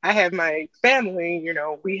 I have my family, you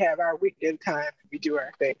know, we have our weekend time, we do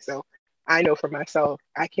our thing. So I know for myself,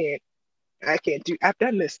 I can't do, I've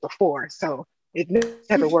done this before. So it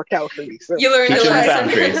never worked out for me. So You learned I the Teach them the try, lesson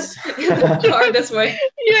boundaries. in the hardest way.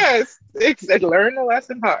 yes, it's learn the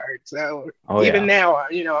lesson hard. So Oh even yeah. now,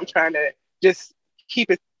 you know, I'm trying to just keep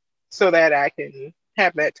it so that I can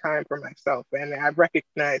have that time for myself. And I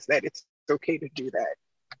recognize that it's okay to do that.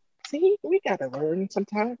 See, we gotta learn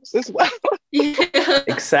sometimes as well. Yeah.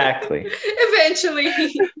 Exactly.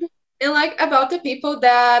 Eventually. And like about the people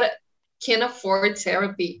that can afford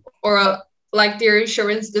therapy or like their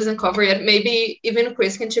insurance doesn't cover it, maybe even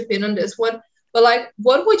Chris can chip in on this one. But like,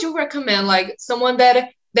 what would you recommend? Like someone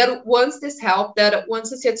that wants this help, that wants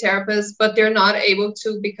to see a therapist, but they're not able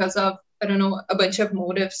to because of, I don't know, a bunch of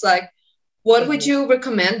motives. Like, what would Mhm. you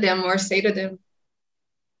recommend them or say to them?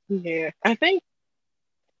 Yeah, I think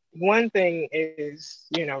one thing is,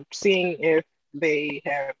 you know, seeing if they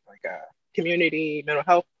have like a community mental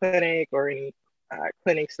health clinic or any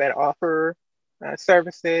clinics that offer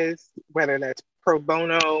services, whether that's pro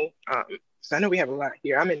bono. So I know we have a lot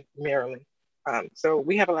here. I'm in Maryland. So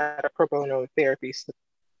we have a lot of pro bono therapy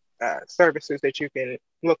services that you can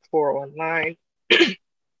look for online.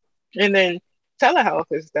 And then telehealth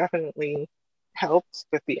has definitely helped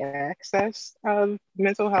with the access of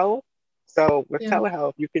mental health. So with Yeah.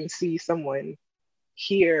 telehealth, you can see someone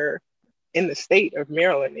here in the state of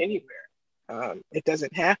Maryland anywhere. It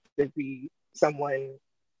doesn't have to be someone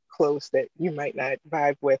close that you might not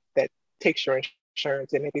vibe with that takes your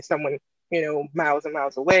insurance. It may be someone, you know, miles and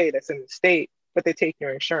miles away that's in the state, but they take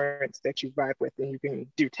your insurance that you vibe with and you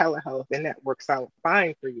can do telehealth and that works out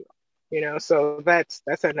fine for you. You know, so that's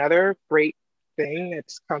another great thing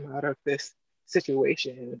that's come out of this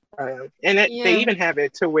situation. They Yeah. even have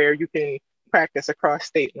it to where you can practice across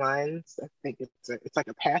state lines. I think it's like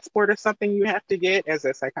a passport or something you have to get as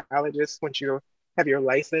a psychologist once you have your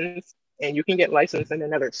license, and you can get licensed in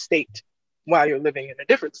another state while you're living in a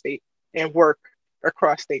different state and work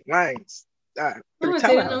across state lines Oh, through I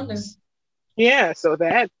didn't know that. telehealth. Yeah, so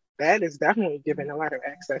that is definitely giving a lot of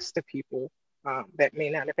access to people that may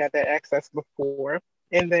not have had that access before.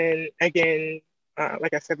 And then again,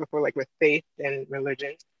 like I said before, like with faith and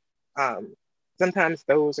religion, um, sometimes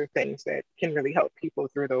those are things that can really help people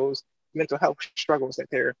through those mental health struggles that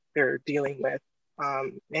they're dealing with.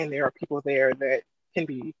 And there are people there that can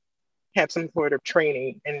be have some sort of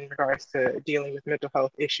training in regards to dealing with mental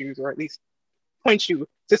health issues, or at least point you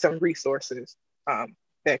to some resources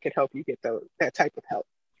that could help you get that type of help.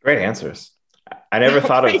 Great answers. I never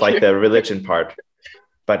thought of Thank like you. the religion part,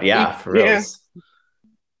 but yeah, for Yeah. reals.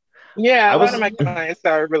 Yeah, I a lot of was my clients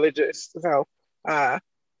are religious, so uh,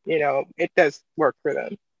 it does work for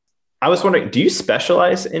them. I was wondering, do you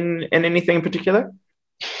specialize in anything in particular?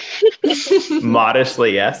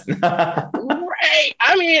 Modestly, yes. Right.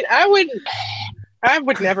 I mean, I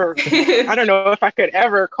would never, I don't know if I could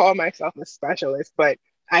ever call myself a specialist, but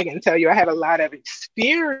I can tell you I have a lot of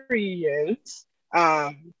experience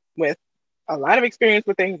with a lot of experience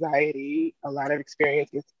with anxiety, a lot of experience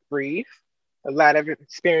with grief, a lot of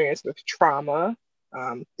experience with trauma,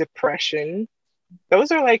 depression.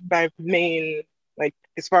 Those are like my main, like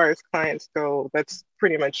as far as clients go, that's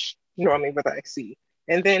pretty much normally what I see.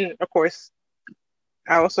 And then, of course,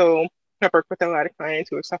 I also have worked with a lot of clients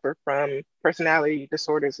who have suffered from personality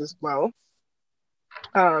disorders as well.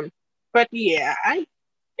 Um, but yeah, I,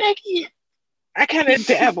 I kind of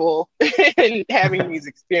dabble in having these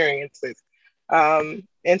experiences. And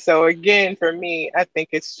so again, for me, I think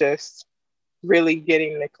it's just really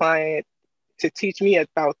getting the client to teach me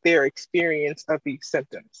about their experience of these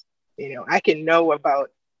symptoms. I can know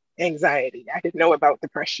about anxiety, I can know about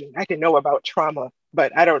depression, I can know about trauma,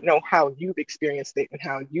 but I don't know how you've experienced it and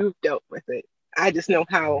how you've dealt with it. I just know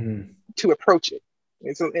how Mhm. to approach it.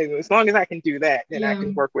 And as long as I can do that, then I Yeah.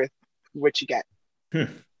 can work with what you got.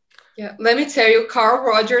 Yeah. Let me tell you, Carl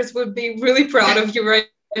Rogers would be really proud of you right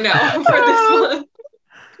now for this Oh, one.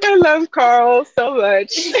 I love Carl so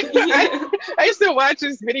much. Yeah. I used to watch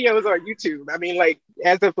his videos on YouTube. I mean, like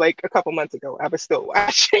as of like a couple months ago, I was still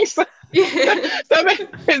watching Yeah. some of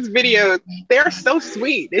his videos. They're so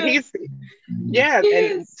sweet, and yeah, and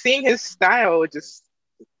Yes. seeing his style just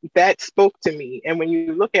that spoke to me. And when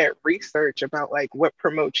you look at research about like what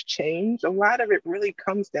promotes change, a lot of it really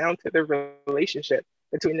comes down to the relationship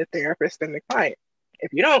between the therapist and the client.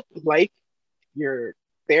 If you don't like your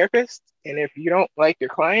therapist and if you don't like your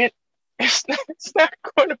client, it's not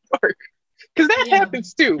going to work because that Yeah.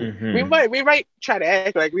 happens too. We Mhm. might we might try to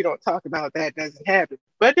act like we don't talk about that doesn't happen,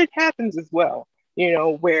 but it happens as well.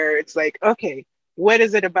 Where it's like, okay, what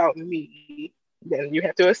is it about me? Then you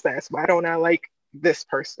have to assess why don't I like this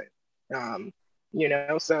person? Um,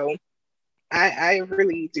 so I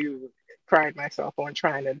really do pride myself on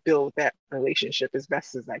trying to build that relationship as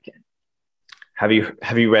best as I can. Have you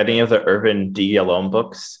read any of the Irvin D. Alone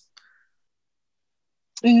books?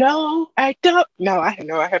 No, I don't. No, I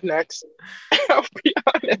know I have not. I'll be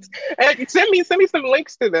honest. Send me some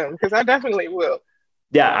links to them because I definitely will.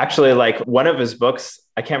 Yeah, actually, like one of his books,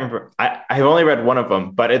 I can't remember. I've only read one of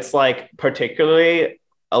them, but it's like particularly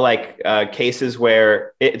cases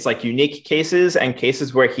where it's like unique cases and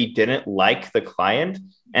cases where he didn't like the client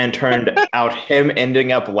and turned out him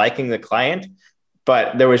ending up liking the client,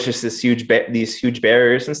 but there was just these huge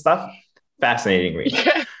barriers and stuff. Fascinating read.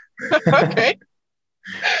 Yeah. Okay.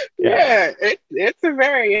 Yeah. Yeah, it's a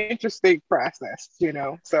very interesting process.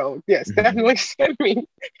 So yes, Mhm. definitely send me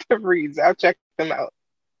the reads. I'll check them out.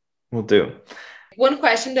 Will do. One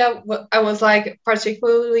question that I was like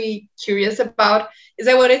particularly curious about is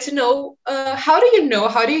I wanted to know how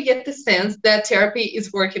do you get the sense that therapy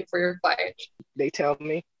is working for your client? They tell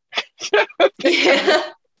me.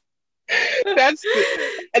 Yeah. That's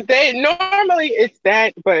they normally it's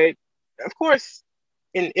that, but of course,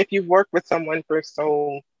 and if you work with someone for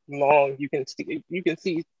so long, you can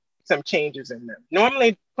see some changes in them.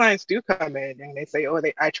 Normally, clients do come in and they say, "Oh,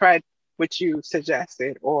 I tried what you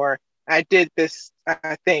suggested," or "I did this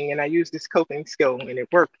thing and I used this coping skill and it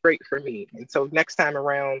worked great for me." And so next time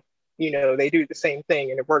around, they do the same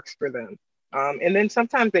thing and it works for them. And then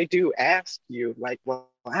sometimes they do ask you, like, "Well,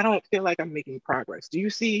 I don't feel like I'm making progress. Do you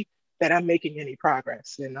see that I'm making any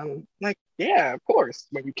progress?" And I'm like, yeah, of course.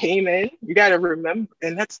 When you came in, you got to remember.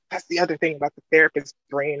 And that's the other thing about the therapist's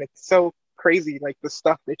brain. It's so crazy, like the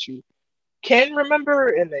stuff that you can remember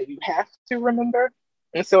and that you have to remember.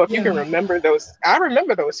 And so if you can Yeah. remember those, I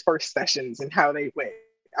remember those first sessions and how they went.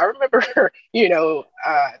 I remember,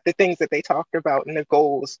 the things that they talked about and the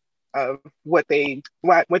goals of what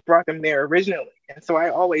brought them there originally. And so I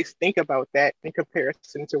always think about that in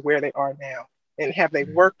comparison to where they are now. And have they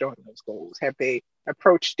worked on those goals? Have they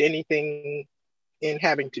approached anything in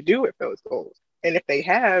having to do with those goals? And if they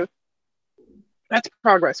have, that's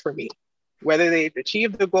progress for me. Whether they've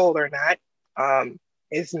achieved the goal or not,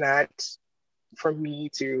 is not for me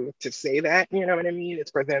to say that. You know what I mean?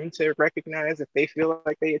 It's for them to recognize if they feel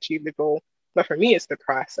like they achieved the goal. But for me, it's the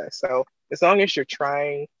process. So as long as you're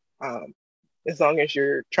trying, um, as long as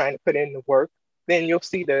you're trying to put in the work, then you'll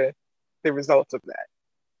see the results of that.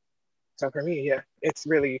 So for me, yeah, it's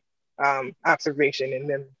really observation and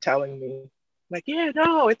them telling me Like, yeah,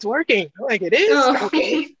 no, it's working. I'm like, it is? Oh.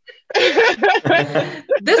 Okay.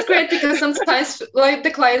 That's great because sometimes like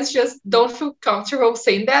the clients just don't feel comfortable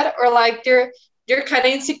saying that, or like they're kind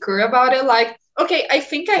of insecure about it. Like, okay, I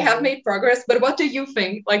think I have made progress, but what do you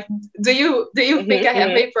think? Like, do you think I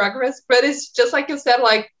have made progress? But it's just like you said,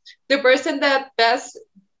 like the person that best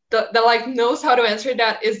that like knows how to answer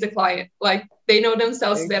that is the client. Like they know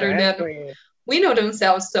themselves better than Exactly. we know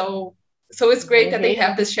themselves. So it's great that they hmm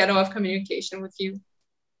have this channel of communication with you.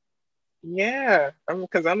 Yeah,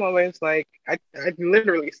 because I'm always like, I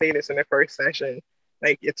literally say this in the first session,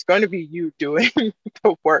 like it's going to be you doing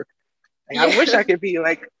the work. Like, I wish I Yeah. could be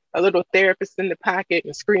like a little therapist in the pocket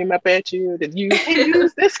and scream up at you that you can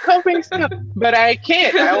use this coping stuff, but I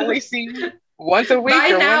can't. I only see you once a week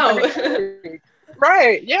Bye or once now. every 2 weeks.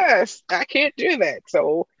 Right? Yes, I can't do that.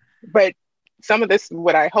 So, but some of this,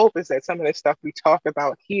 what I hope is that some of the stuff we talk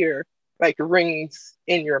about here, like rings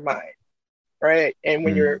in your mind, right? And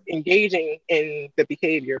when Mm. you're engaging in the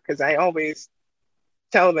behavior, because I always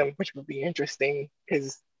tell them, which would be interesting,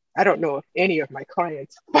 because I don't know if any of my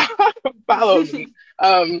clients follow me.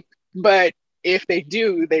 Um, but if they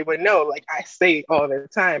do, they would know, like I say all the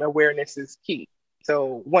time, awareness is key.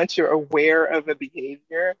 So once you're aware of a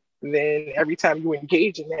behavior, then every time you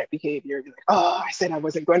engage in that behavior, you're like, oh, I said I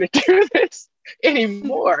wasn't going to do this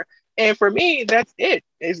anymore. And for me, that's it.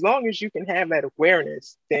 As long as you can have that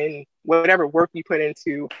awareness, then whatever work you put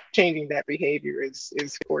into changing that behavior is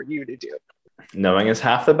for you to do. Knowing is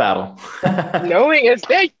half the battle. Knowing is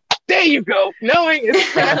there. There you go. Knowing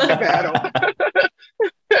is half the battle.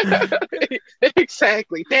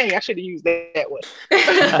 Exactly. Dang, I should have used that one.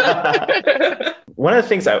 One of the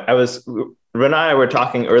things I was, Renata and I were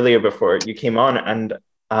talking earlier before you came on, and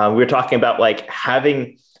we were talking about like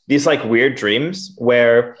having these like weird dreams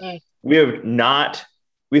where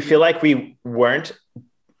we feel like we weren't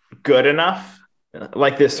good enough,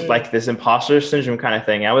 like this imposter syndrome kind of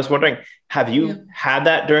thing. I was wondering, have you had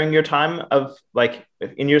that during your time of like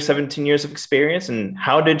in your 17 years of experience, and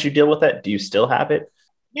how did you deal with that? Do you still have it?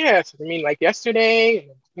 Yes, I mean, like yesterday,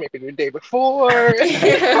 maybe the day before.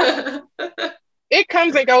 Yeah. It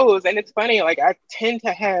comes and goes, and it's funny. Like I tend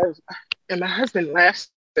to have, and my husband laughs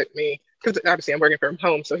at me because obviously I'm working from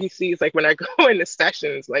home, so he sees like when I go into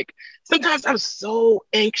sessions, like sometimes I'm so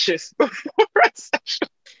anxious before a session.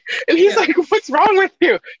 And he's Yeah. like, "What's wrong with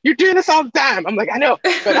you? You do this all the time." I'm like, "I know,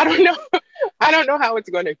 but I don't know. I don't know how it's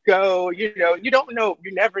going to go. You know, you don't know.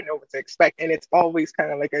 You never know what to expect, and it's always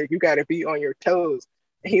kind of like you got to be on your toes."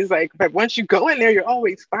 And he's like, "But once you go in there, you're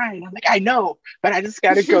always fine." I'm like, "I know, but I just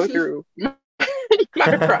got to go through my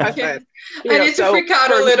Yeah. process." You I know, need to so freak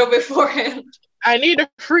out a for little beforehand. I need to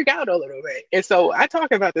freak out a little bit. And so I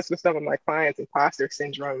talk about this with some of my clients, imposter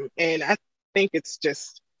syndrome, and I think it's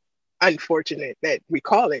just unfortunate that we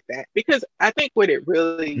call it that because I think what it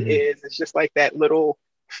really Mhm. is just like that little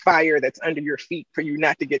fire that's under your feet for you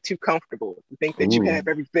not to get too comfortable. You think that you Ooh. have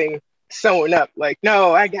everything sewn up, like,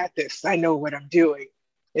 no, I got this, I know what I'm doing.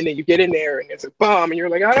 And then you get in there and it's a bomb and you're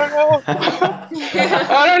like, I don't know. I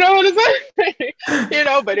Yeah. don't know what to say. You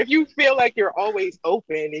know, but if you feel like you're always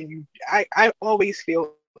open and I always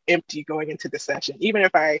feel empty going into the session, even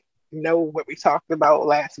if I know what we talked about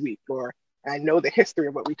last week or I know the history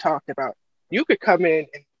of what we talked about. You could come in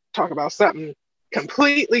and talk about something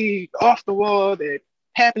completely off the wall that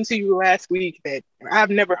happened to you last week that I've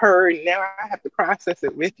never heard. And now I have to process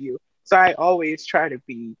it with you. So I always try to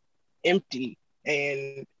be empty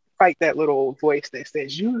and fight that little voice that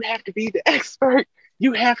says, you have to be the expert.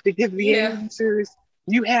 You have to give the Yeah. answers.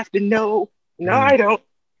 You have to know. No, Mm. I don't.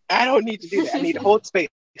 I don't need to do that. I need to hold space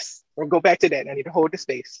or go back to that. I need to hold the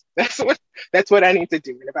space. That's what I need to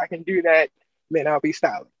do. And if I can do that, then I'll be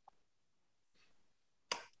solid.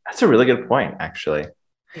 That's a really good point, actually.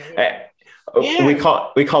 Mhm. Eh, we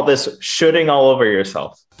Yeah. call this shoulding all over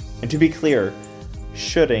yourself. And to be clear,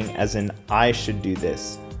 shoulding as in I should do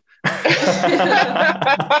this.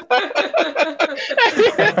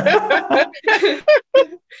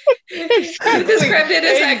 You Exactly. described it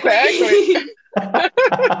Exactly.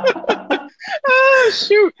 exactly. Oh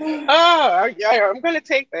shoot. Oh, yeah, I'm gonna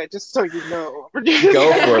take that just so you know.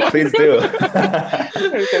 Go for it, please do.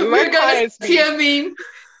 Because my We're gonna clients see be, a new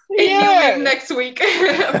meme yeah. next week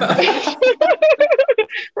about it.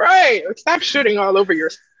 Right. Stop shooting all over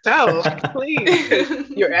yourself, please, because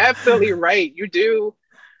you're absolutely right. You do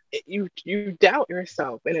you doubt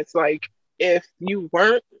yourself. And it's like if you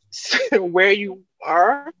weren't where you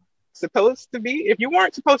are supposed to be, if you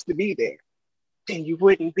weren't supposed to be there, then you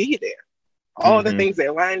wouldn't be there. All the Mhm. things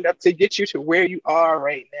that lined up to get you to where you are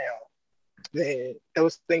right now, then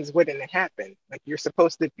those things wouldn't have happened. Like you're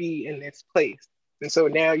supposed to be in this place. And so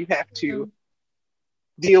now you have to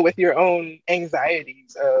deal with your own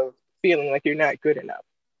anxieties of feeling like you're not good enough.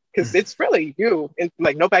 Because it's really you, and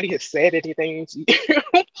like nobody has said anything to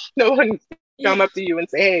you. No one Yeah. come up to you and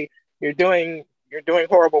say, "Hey, you're doing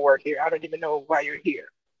horrible work here. I don't even know why you're here."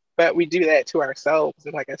 But we do that to ourselves,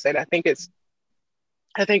 and like I said, I think it's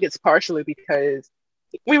partially because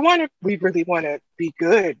we really want to be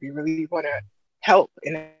good. We really want to help,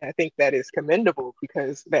 and I think that is commendable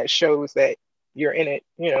because that shows that you're in it,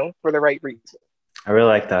 for the right reason. I really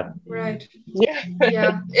like that. Right. Yeah.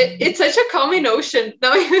 Yeah. It's such a calming notion.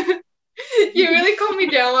 No, you really calm me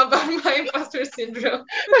down about my imposter syndrome.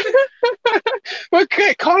 Well,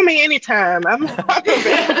 good. Call me anytime. I'm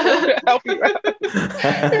available to help you out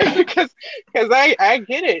because I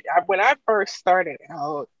get it. When I first started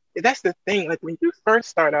out, that's the thing. Like when you first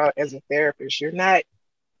start out as a therapist, you're not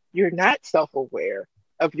self-aware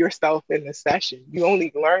of yourself in the session. You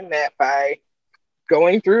only learn that by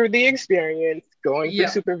going through the experience, going through Yeah.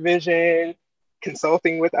 supervision,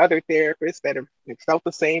 consulting with other therapists that have felt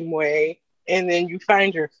the same way, and then you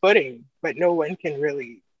find your footing, but no one can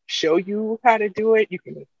really show you how to do it. You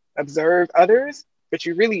can observe others, but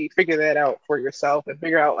you really figure that out for yourself and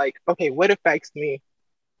figure out like, okay, what affects me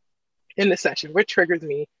in the session? What triggers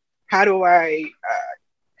me? How do I,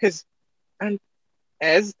 because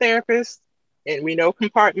as therapists, and we know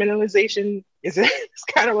compartmentalization is it's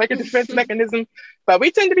kind of like a defense mechanism, but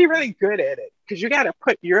we tend to be really good at it because you got to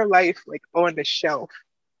put your life like on the shelf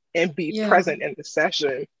and be Yeah. present in the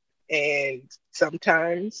session. And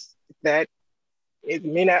sometimes that it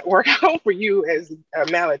may not work out for you as a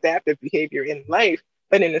maladaptive behavior in life,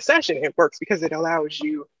 but in the session it works because it allows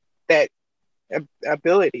you that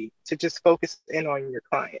ability to just focus in on your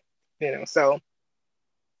client. So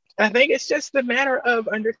I think it's just a matter of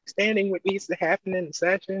understanding what needs to happen in the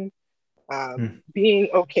session, being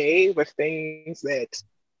okay with things that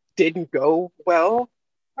didn't go well.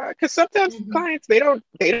 Because sometimes clients they don't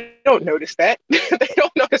notice that they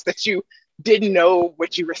don't notice that you didn't know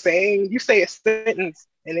what you were saying. You say a sentence,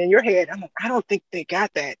 and in your head, I'm like, I don't think they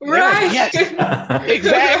got that. And they're like, Right. yes,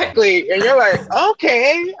 exactly. And you're like,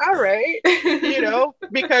 okay, all right,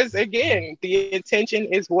 because again, the intention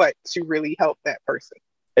is what to really help that person.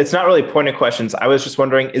 It's not really pointed questions. I was just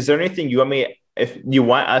wondering, is there anything if you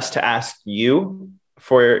want us to ask you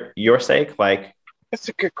for your sake? Like, That's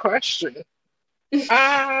a good question.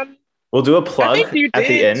 we'll do a I plug think you at the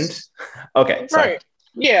did. end. Okay, sorry. Right.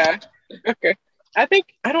 Yeah. Okay. I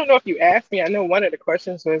don't know if you asked me. I know one of the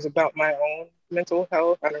questions was about my own mental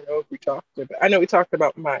health. I don't know if I know we talked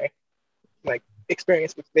about my like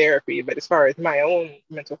experience with therapy, but as far as my own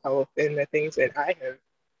mental health and the things that I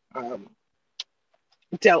have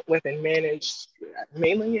dealt with and managed,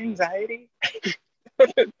 mainly anxiety.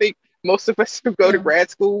 I think most of us who go to grad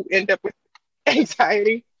school end up with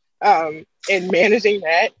anxiety, and managing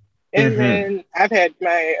that. And then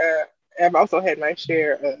I've also had my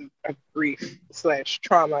share of grief /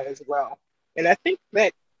 trauma as well. And I think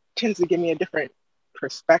that tends to give me a different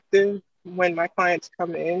perspective when my clients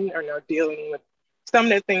come in and are dealing with some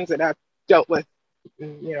of the things that I've dealt with,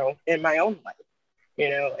 in my own life,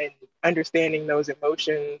 and understanding those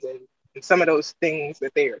emotions and some of those things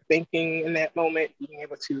that they are thinking in that moment, being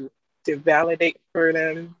able to validate for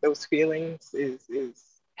them those feelings is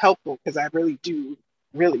helpful because I really do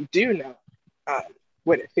know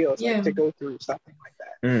what it feels like to go through something like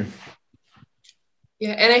that.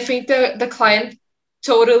 Yeah, and I think the client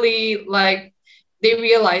totally like they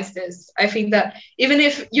realize this. I think that even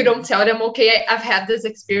if you don't tell them, okay, I've had this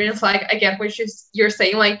experience, like I get what you're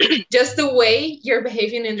saying, like just the way you're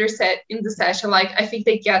behaving in the session, like I think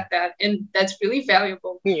they get that, and that's really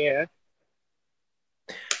valuable. Yeah.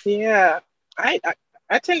 I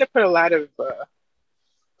tend to put a lot of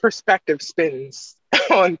perspective spins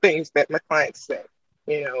on things that my clients say.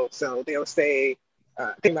 So they'll say,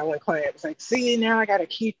 I think my one client was like, "See, now I gotta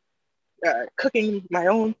keep cooking my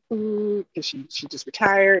own food because she just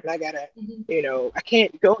retired, and I gotta, I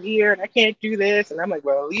can't go here and I can't do this." And I'm like,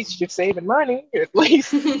 "Well, at least you're saving money. At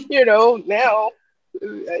least, now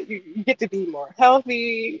you get to be more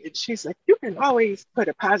healthy." And she's like, "You can always put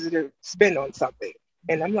a positive spin on something."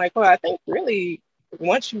 And I'm like, "Well, I think really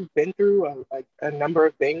once you've been through a number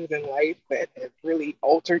of things in life that have really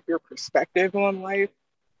altered your perspective on life,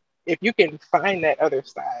 if you can find that other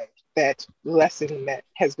side, that lesson that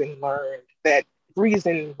has been learned, that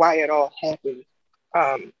reason why it all happened,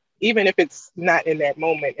 even if it's not in that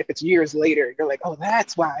moment, if it's years later, you're like, oh,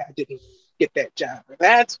 that's why I didn't get that job, or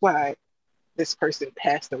that's why this person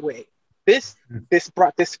passed away. This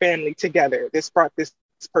brought this family together. This brought this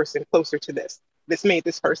person closer to this. This made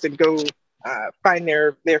this person go find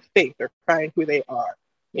their faith or find who they are.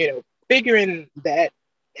 Figuring that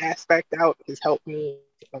aspect out has helped me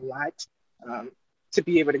a lot, um, to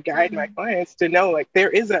be able to guide my Mhm. clients to know like there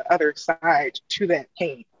is a other side to that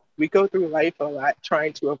pain. We go through life a lot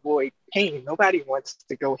trying to avoid pain. Nobody wants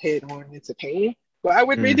to go head on into pain. Why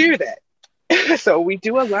would we Mm. do that? So we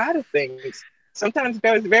do a lot of things, sometimes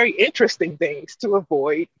very interesting things to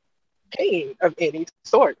avoid pain of any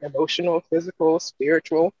sort, emotional, physical,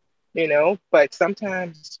 spiritual, but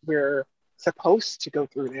sometimes we're supposed to go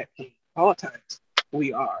through that pain. All times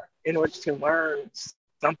we are, in order to learn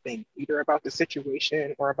something, either about the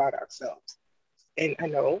situation or about ourselves. And I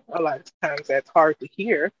know a lot of times that's hard to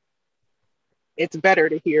hear. It's better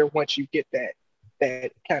to hear once you get that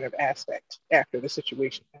kind of aspect after the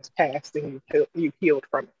situation has passed and you've healed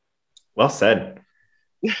from Well said.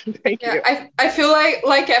 it. Thank Yeah, you. I feel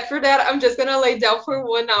like after that I'm just gonna lay down for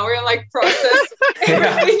 1 hour and like process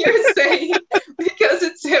Yeah. everything you're saying because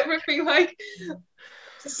it's everything like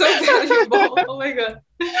so valuable. Oh my god.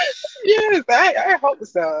 Yes, I hope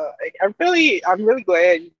so. Like, I'm really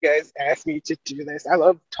glad you guys asked me to do this. I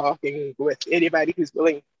love talking with anybody who's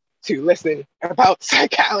willing to listen about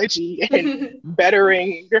psychology and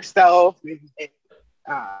bettering yourself and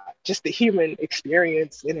just the human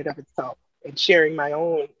experience in and of itself, and sharing my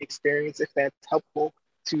own experience if that's helpful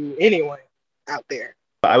to anyone out there.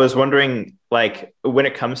 I was wondering, like, when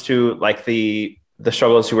it comes to like the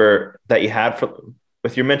struggles that you had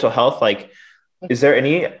with your mental health, like, is there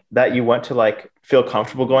any that you want to like feel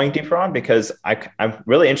comfortable going deeper on? Because I'm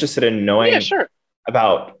really interested in Yeah, knowing sure.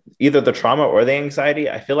 about either the trauma or the anxiety.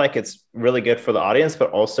 I feel like it's really good for the audience, but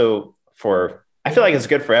also I feel like it's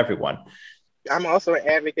good for everyone. I'm also an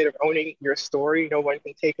advocate of owning your story. No one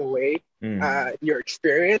can take away Mm. your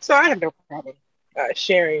experience. So I have no problem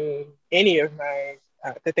sharing any of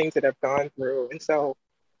the things that I've gone through. And so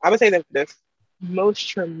I would say that the most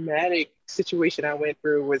traumatic situation I went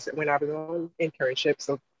through was when I was on internship.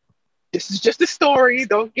 So this is just a story.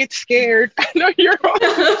 Don't get scared. I know you're on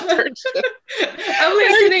internship. I'm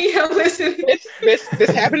listening, I'm listening.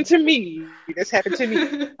 This happened to me. This happened to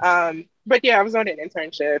me. But yeah, I was on an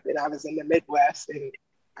internship and I was in the Midwest, and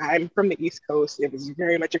I'm from the East Coast. It was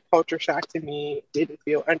very much a culture shock to me. Didn't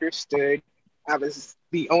feel understood. I was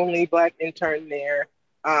the only Black intern there.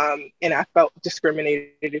 And I felt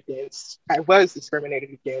discriminated against. I was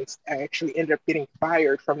discriminated against. I actually ended up getting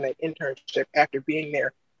fired from that internship after being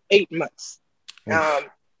there 8 months. Um, Oof.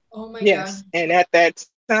 Oh my god. yes. And at that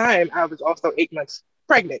time, I was also 8 months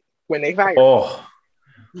pregnant when they fired me. Oh,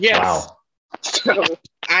 Yes. wow. So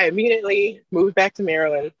I immediately moved back to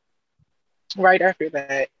Maryland right after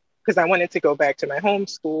that because I wanted to go back to my home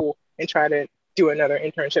school and try to do another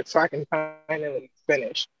internship so I can finally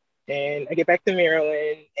finish. And I get back to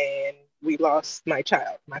Maryland and we lost my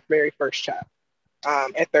child, my very first child.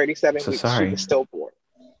 At 37 So weeks, she sorry. was stillborn.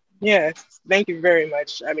 Yes, thank you very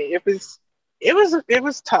much. I mean, it was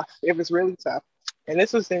tough. It was really tough. And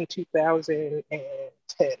this was in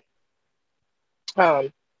 2010.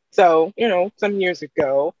 Um, so, some years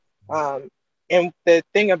ago. Um, and the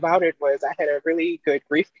thing about it was I had a really good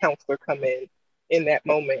grief counselor come in that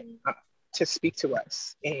moment to speak to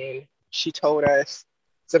us. And she told us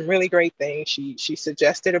some really great things. She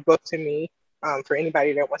suggested a book to me for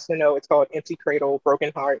anybody that wants to know. It's called Empty Cradle,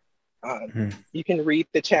 Broken Heart. Um, Mhm. you can read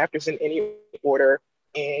the chapters in any order.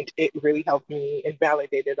 And it really helped me and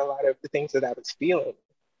validated a lot of the things that I was feeling,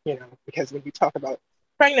 because when you talk about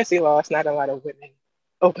pregnancy loss, not a lot of women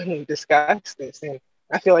openly discuss this. And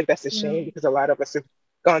I feel like that's a Yeah. shame because a lot of us have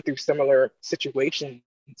gone through similar situations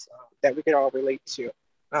that we could all relate to.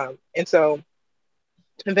 And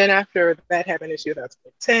then after that happened in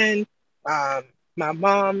 2010, my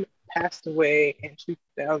mom passed away in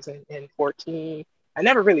 2014. I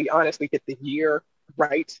never really honestly get the year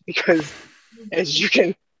right because, as you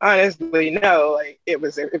can honestly know, like it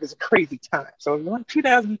was a crazy time. So it was like Mhm.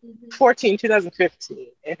 2014, 2015,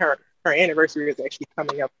 and her anniversary is actually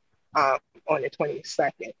coming up um, on the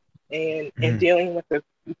 22nd. And Mhm. dealing with the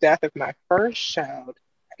death of my first child,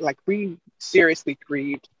 like we seriously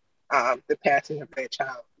grieved the passing of that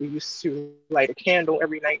child. We used to light a candle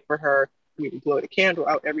every night for her. We would blow the candle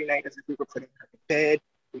out every night as if we were putting her to bed.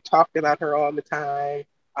 We talked about her all the time.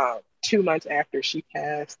 2 months after she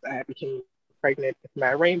passed, I became pregnant with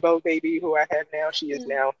my rainbow baby, who I have now. She is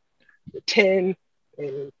now 10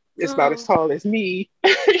 and is about as Oh. tall as me.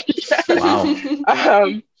 Yes. Wow.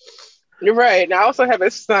 Um, you're right. And I also have a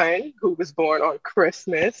son who was born on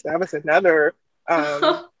Christmas. That was another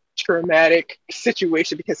traumatic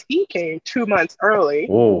situation because he came 2 months early.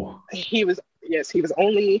 Whoa. He was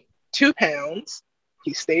only 2 pounds.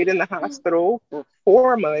 He stayed in the hospital for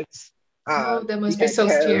 4 months. Oh, that He must be had to so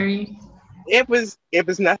have scary. it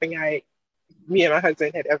was nothing I me and my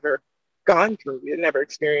husband had ever gone through. We had never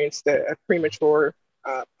experienced a premature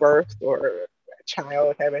birth or a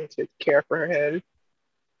child having to care for him.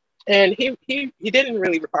 And he didn't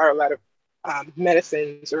really require a lot of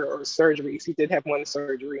medicines or surgeries. He did have one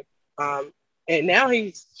surgery. And now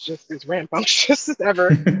he's just as rambunctious as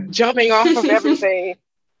ever, jumping off of everything,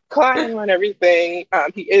 climbing on everything.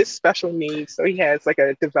 He is special needs, so he has like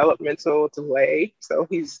a developmental delay. So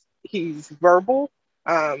he's verbal,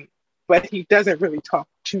 but he doesn't really talk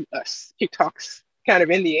to us. He talks kind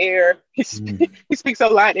of in the air. He speaks a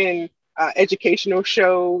lot in educational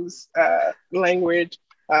shows, language,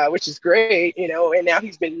 which is great, you know. And now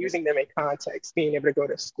he's been using them in context, being able to go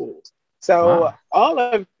to schools. So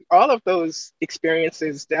Wow. all of those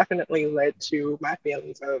experiences definitely led to my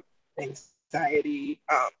feelings of anxiety,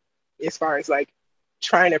 as far as like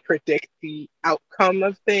trying to predict the outcome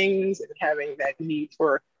of things and having that need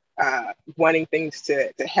for wanting things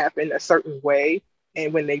to happen a certain way.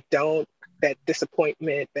 And when they don't, that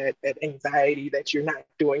disappointment, that anxiety that you're not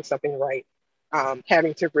doing something right,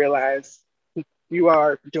 having to realize you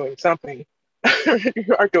are doing something,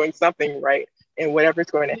 you are doing something right. And whatever's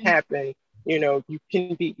going to happen, you know,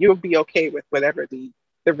 you'll be okay with whatever the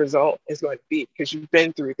result is going to be, because you've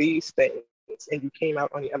been through these things and you came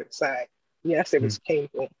out on the other side. Yes, it was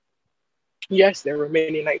painful. Yes, there were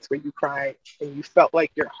many nights where you cried and you felt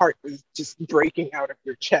like your heart was just breaking out of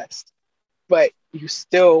your chest, but you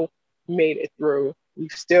still made it through. You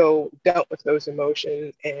still dealt with those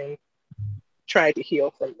emotions and tried to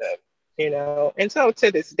heal from them, you know? And so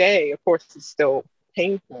to this day, of course, it's still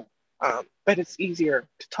painful, but it's easier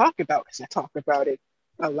to talk about because I talk about it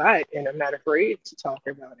a lot and I'm not afraid to talk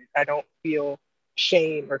about it. I don't feel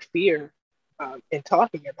shame or fear in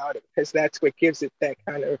talking about it, because that's what gives it that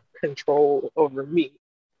kind of control over me,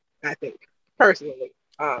 I think, personally,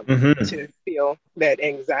 to feel that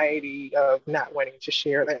anxiety of not wanting to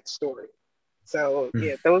share that story. So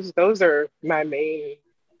yeah, those are my main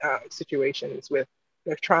situations with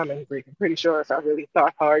trauma and grief. I'm pretty sure if I really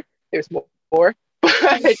thought hard, there's more,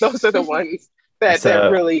 but those are the ones that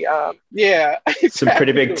really, yeah, exactly. Some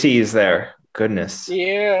pretty big T's there. Goodness.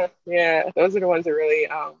 Yeah, those are the ones that really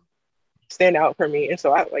stand out for me. And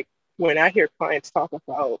so I like when I hear clients talk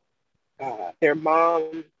about their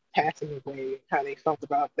mom passing away, how they felt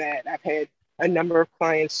about that. I've had a number of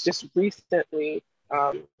clients just recently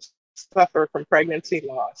suffer from pregnancy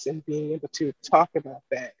loss, and being able to talk about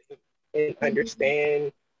that and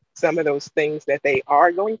understand some of those things that they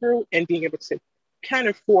are going through, and being able to kind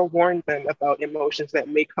of forewarn them about emotions that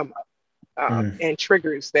may come up and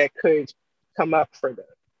triggers that could come up for them,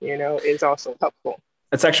 you know, is also helpful.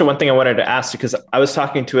 That's actually one thing I wanted to ask, because I was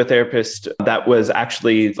talking to a therapist that was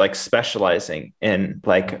actually like specializing in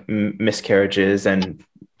like miscarriages and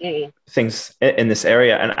things in this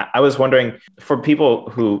area. And I was wondering, for people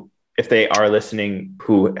who, if they are listening,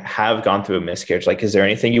 who have gone through a miscarriage, like, is there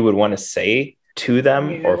anything you would want to say to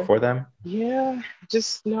them or for them? Yeah,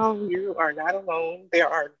 just know you are not alone. There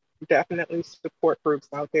are definitely support groups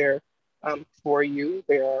out there for you.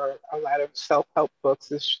 There are a lot of self-help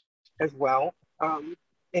books as well.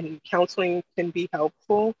 And counseling can be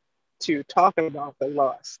helpful to talk about the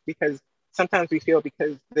loss, because sometimes we feel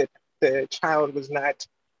because the child was not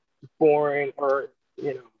born or,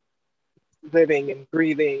 you know, living and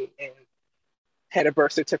breathing and had a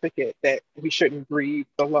birth certificate that we shouldn't grieve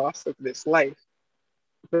the loss of this life.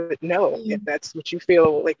 But no, if that's what you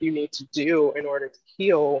feel like you need to do in order to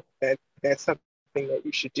heal, that's something that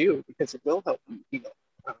you should do, because it will help you heal,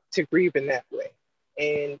 to grieve in that way.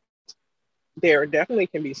 And there definitely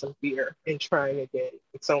can be some fear in trying again.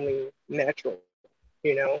 It's only natural,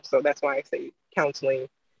 you know? So that's why I say counseling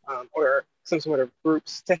or some sort of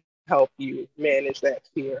groups to help you manage that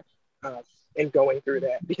fear and going through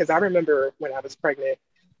that. Because I remember when I was pregnant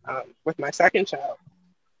with my second child,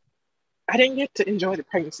 I didn't get to enjoy the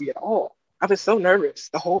pregnancy at all. I was so nervous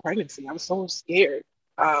the whole pregnancy. I was so scared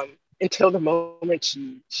until the moment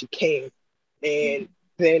she came. And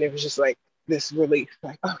then it was just like this relief,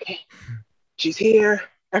 like, okay, she's here,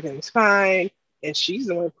 everything's fine. And she's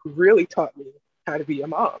the one who really taught me how to be a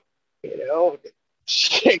mom, you know,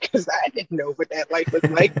 because I didn't know what that life was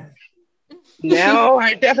like. Now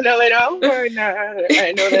I definitely know, but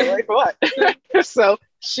I know that life a lot. So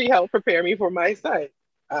she helped prepare me for my son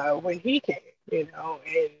when he came, you know,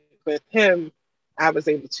 and with him, I was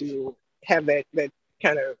able to have that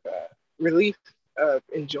kind of relief of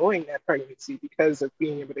enjoying that pregnancy because of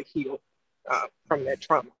being able to heal from that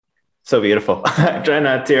trauma. So beautiful. Try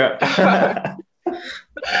not to.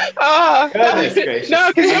 Oh, goodness gracious! No,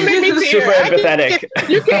 because you made me tear. Super empathetic.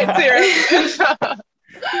 You can't tear.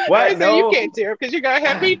 What? No, you can't tear because you're gonna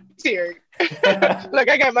have me tear. Look,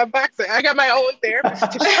 I got my boxer. I got my own therapist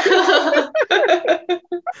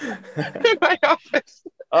in my office.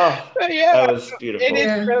 Oh, But that yeah, was it beautiful. is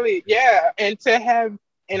Yeah. really, yeah. And to have,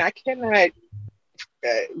 and I cannot,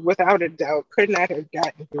 without a doubt, could not have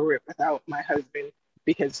gotten through it without my husband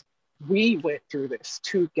because we went through this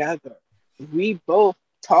together. We both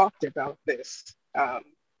talked about this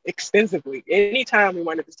extensively. Anytime we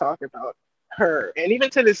wanted to talk about her, and even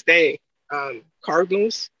to this day,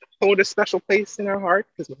 cardinals hold a special place in our heart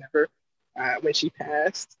because whenever when she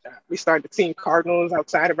passed, we started seeing cardinals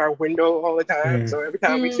outside of our window all the time. Mm. So every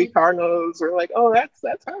time we see Mm. cardinals, we're like, "Oh, that's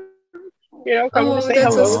her," coming to Oh, say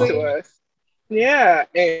that's so hello to sweet. us. Yeah,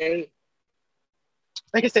 and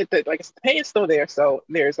like I said, the pain's still there. So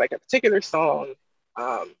there's like a particular song.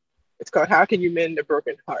 Um, it's called "How Can You Mend a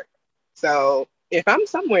Broken Heart." So if I'm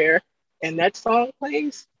somewhere and that song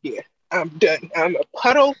plays, yeah, I'm done. I'm a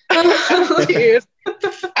puddle of tears.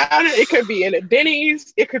 It could be in a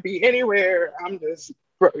Denny's, it could be anywhere. I'm just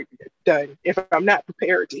done. If I'm not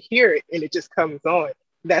prepared to hear it and it just comes on,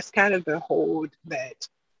 that's kind of the hold that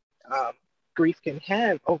um, grief can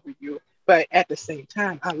have over you. But at the same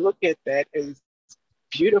time, I look at that as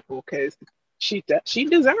beautiful because she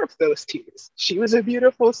deserves those tears. She was a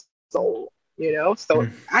beautiful soul. So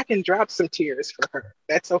Mm. I can drop some tears for her.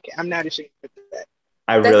 That's okay. I'm not ashamed of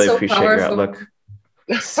I That's really so appreciate your powerful. outlook. that.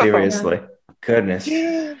 Yeah. Seriously. Goodness.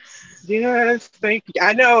 Yes, yes, thank you.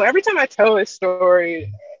 I know every time I tell this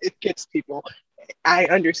story, it gets people. I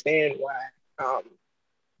understand why. Um,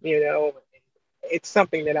 you know, it's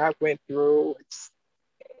something that I went through.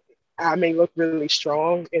 I may look really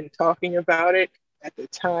strong in talking about it. At the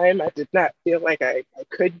time, I did not feel like I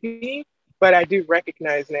could be, but I do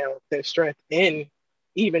recognize now the strength in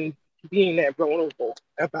even being that vulnerable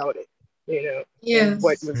about it, and Yes.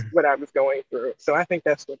 what I was going through. So I think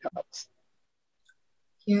that's what helps.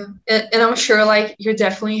 Yeah. And I'm sure like you're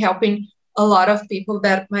definitely helping a lot of people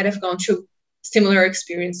that might have gone through similar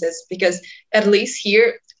experiences because at least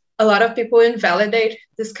here a lot of people invalidate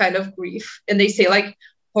this kind of grief and they say like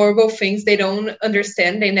horrible things they don't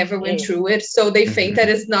understand, they never went Mm, through it. So they think that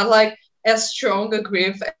Mhm. it's not like as strong a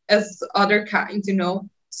grief as other kinds.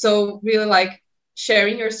 So really like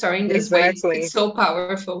sharing your story in this way, it's exactly. so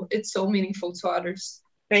powerful. It's so meaningful to others.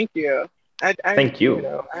 Thank you. I, Thank you.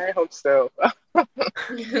 I hope so.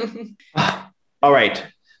 All right.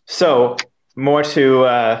 So more to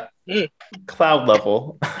Mm. cloud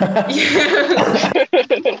level. Yeah.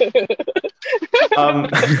 um,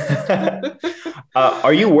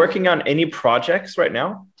 are you working on any projects right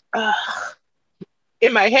now? Uh,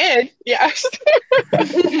 in my head, yes.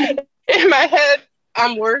 In my head,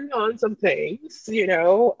 I'm working on some things.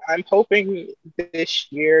 I'm hoping this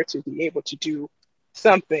year to be able to do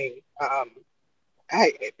something.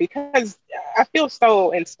 Because I feel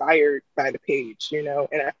so inspired by the page, and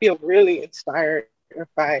I feel really inspired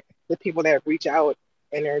by the people that reach out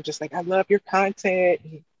and are just like, I love your content.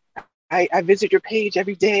 I visit your page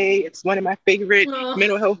every day. It's one of my favorite Oh.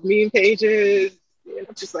 mental health meme pages. And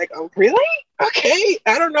I'm just like, oh, really? Okay.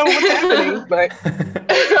 I don't know what's happening,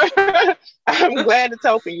 but I'm glad it's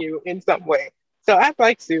helping you in some way. So I'd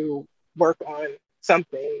like to work on some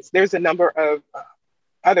things. There's a number of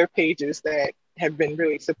other pages that have been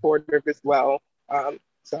really supportive as well.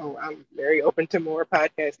 So I'm very open to more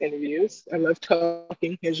podcast interviews. I love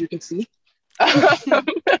talking, as you can see.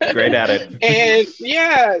 Great at it. And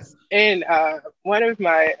yes, and one of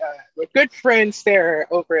my good friends, Sarah,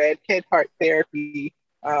 over at Head Heart Therapy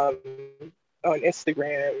um, on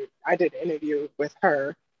Instagram, I did an interview with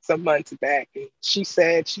her some months back, and she's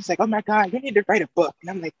like, "Oh my God, you need to write a book." And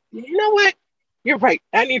I'm like, "You know what? You're right.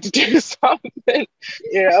 I need to do something."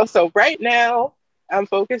 So right now, I'm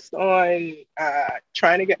focused on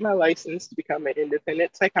trying to get my license to become an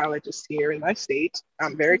independent psychologist here in my state.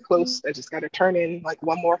 I'm very close. I just got to turn in like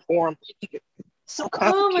one more form. It's so Oh my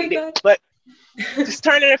complicated, God. but just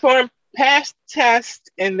turn in a form, pass test,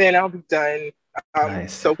 and then I'll be done.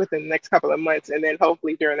 Nice. So within the next couple of months, and then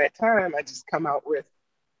hopefully during that time, I just come out with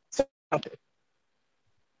something,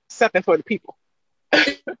 something for the people.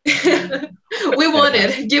 We want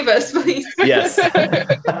it. Give us, please. Yes.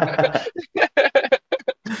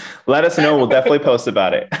 Let us know. We'll definitely post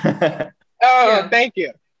about it. Oh, Yeah. thank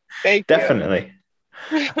you. Thank you. Definitely.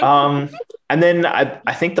 Um, and then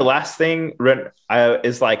I think the last thing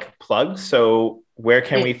is like plugs. So where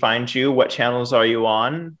can we find you? What channels are you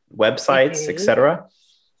on? Websites, Mhm. etc.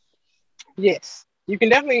 Yes, you can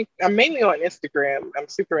definitely. I'm mainly on Instagram. I'm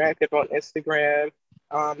super active on Instagram.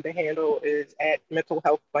 The handle is at Mental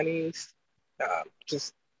Health Funnies,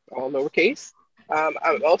 just all lowercase.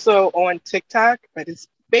 I'm also on TikTok, but it's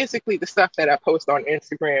basically the stuff that I post on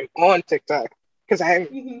Instagram on TikTok, because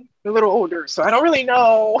I'm a little older, so I don't really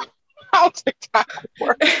know how TikTok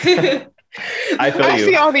works. I feel I you.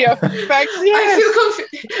 see all the effects. Yes.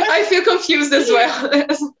 I feel confused as well.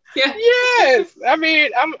 Yeah. Yes. I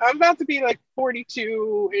mean, I'm about to be like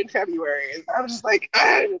 42 in February. And I'm just like,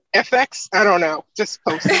 FX? I don't know. Just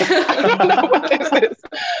post it. I don't know what this is.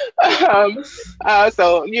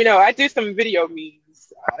 So, I do some video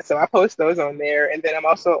memes. So I post those on there. And then I'm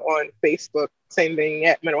also on Facebook, same thing,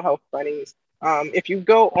 at Mental Health Funnies. If you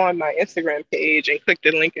go on my Instagram page and click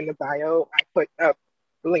the link in the bio, I put up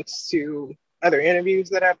links to other interviews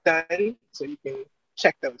that I've done. So you can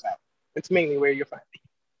check those out. It's mainly where you'll find me.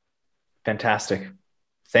 Fantastic.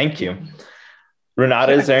 Thank you.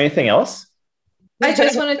 Renata, is there anything else? I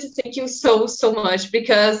just wanted to thank you so much,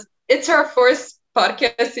 because it's our first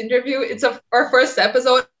podcast interview. It's our first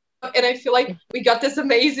episode. And I feel like we got this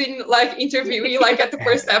amazing interviewee at the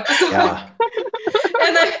first episode. Yeah.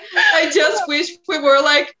 And I just wish we were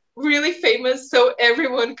really famous so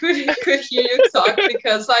everyone could hear you talk,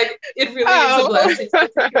 because it really is a blessing. So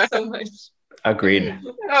thank you so much. Agreed.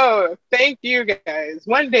 Oh, thank you guys.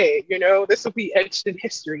 One day, this will be etched in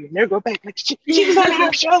history, and they'll go back she was on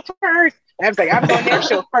our show first. And I was like, I was on their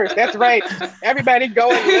show first. That's right. Everybody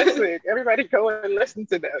go and listen. Everybody go and listen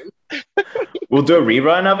to them. We'll do a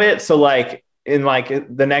rerun of it. So in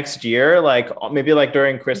the next year, maybe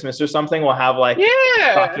during Christmas or something, we'll have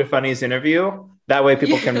Dr. Funny's interview. That way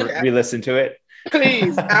people can re-listen to it.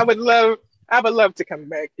 Please. I would love to come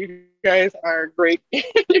back. You guys are great.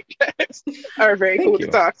 You guys are very cool to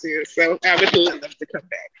talk to. So I would love to come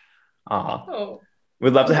back. Oh.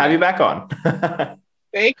 We'd love to have you back on.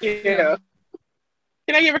 Thank you.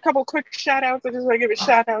 Can I give a couple quick shout outs? I just want to give a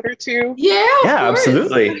shout out or two. Yeah,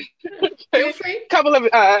 absolutely. Feel free. A couple of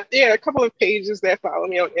pages that follow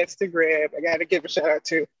me on Instagram. I got to give a shout out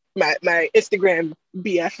to my Instagram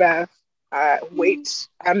BFF. Wait,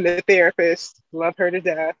 I'm the therapist. Love her to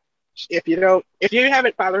death. If you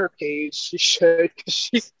haven't followed her page, you should, because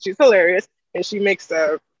she's hilarious, and she makes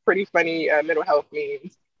pretty funny mental health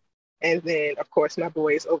memes. And then, of course, my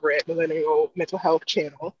boys over at Millennial Mental Health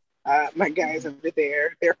Channel, my guys over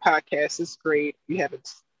there, their podcast is great. If you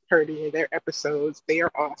haven't heard any of their episodes, they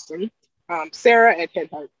are awesome. Sarah at Head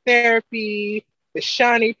Heart Therapy, The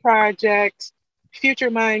Shawnee Project, Future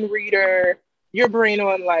Mind Reader, Your Brain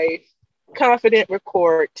on Life, Confident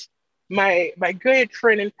Report. My good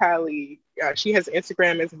friend and colleague, she has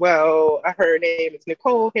Instagram as well. Her name is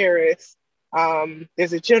Nicole Harris.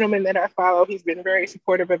 There's a gentleman that I follow. He's been very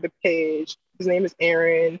supportive of the page. His name is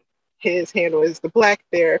Aaron. His handle is The Black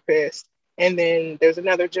Therapist. And then there's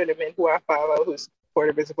another gentleman who I follow who's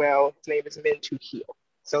supportive as well. His name is Men to Heal.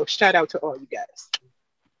 So shout out to all you guys.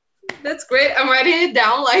 That's great. I'm writing it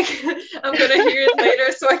down. I'm going to hear it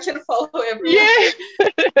later so I can follow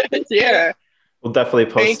everyone. Yeah. We'll definitely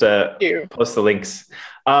post the links.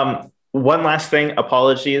 One last thing,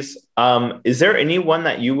 apologies. Is there anyone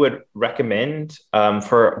that you would recommend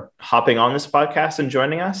for hopping on this podcast and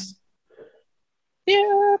joining us?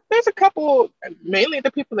 Yeah, there's a couple, mainly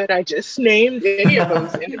the people that I just named, any of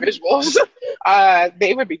those individuals.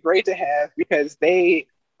 They would be great to have, because they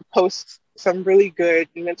post some really good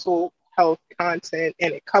mental health content,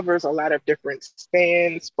 and it covers a lot of different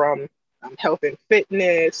spans, from health and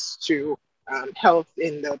fitness to health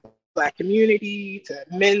in the Black community, to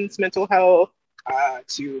men's mental health,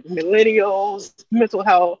 to millennials mental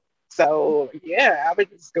health. So yeah, I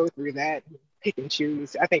would just go through that and pick and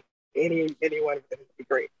choose. I think any one of them would be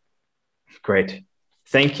great. Great.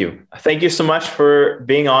 Thank you. Thank you so much for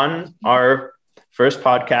being on our first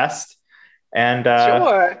podcast. And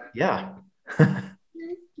sure. Yeah.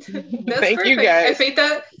 Thank you guys. I think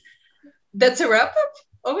that's a wrap up.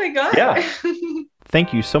 Oh my God. Yeah.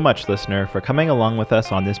 Thank you so much, listener, for coming along with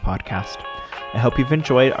us on this podcast. I hope you've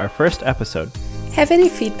enjoyed our first episode. Have any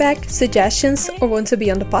feedback, suggestions, or want to be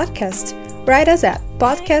on the podcast? Write us at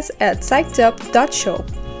podcast@psychedup.show.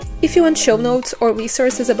 If you want show notes or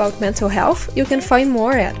resources about mental health, you can find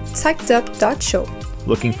more at psychedup.show.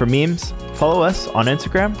 Looking for memes? Follow us on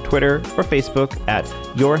Instagram, Twitter, or Facebook at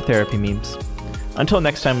Your Therapy Memes. Until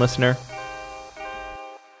next time, listener,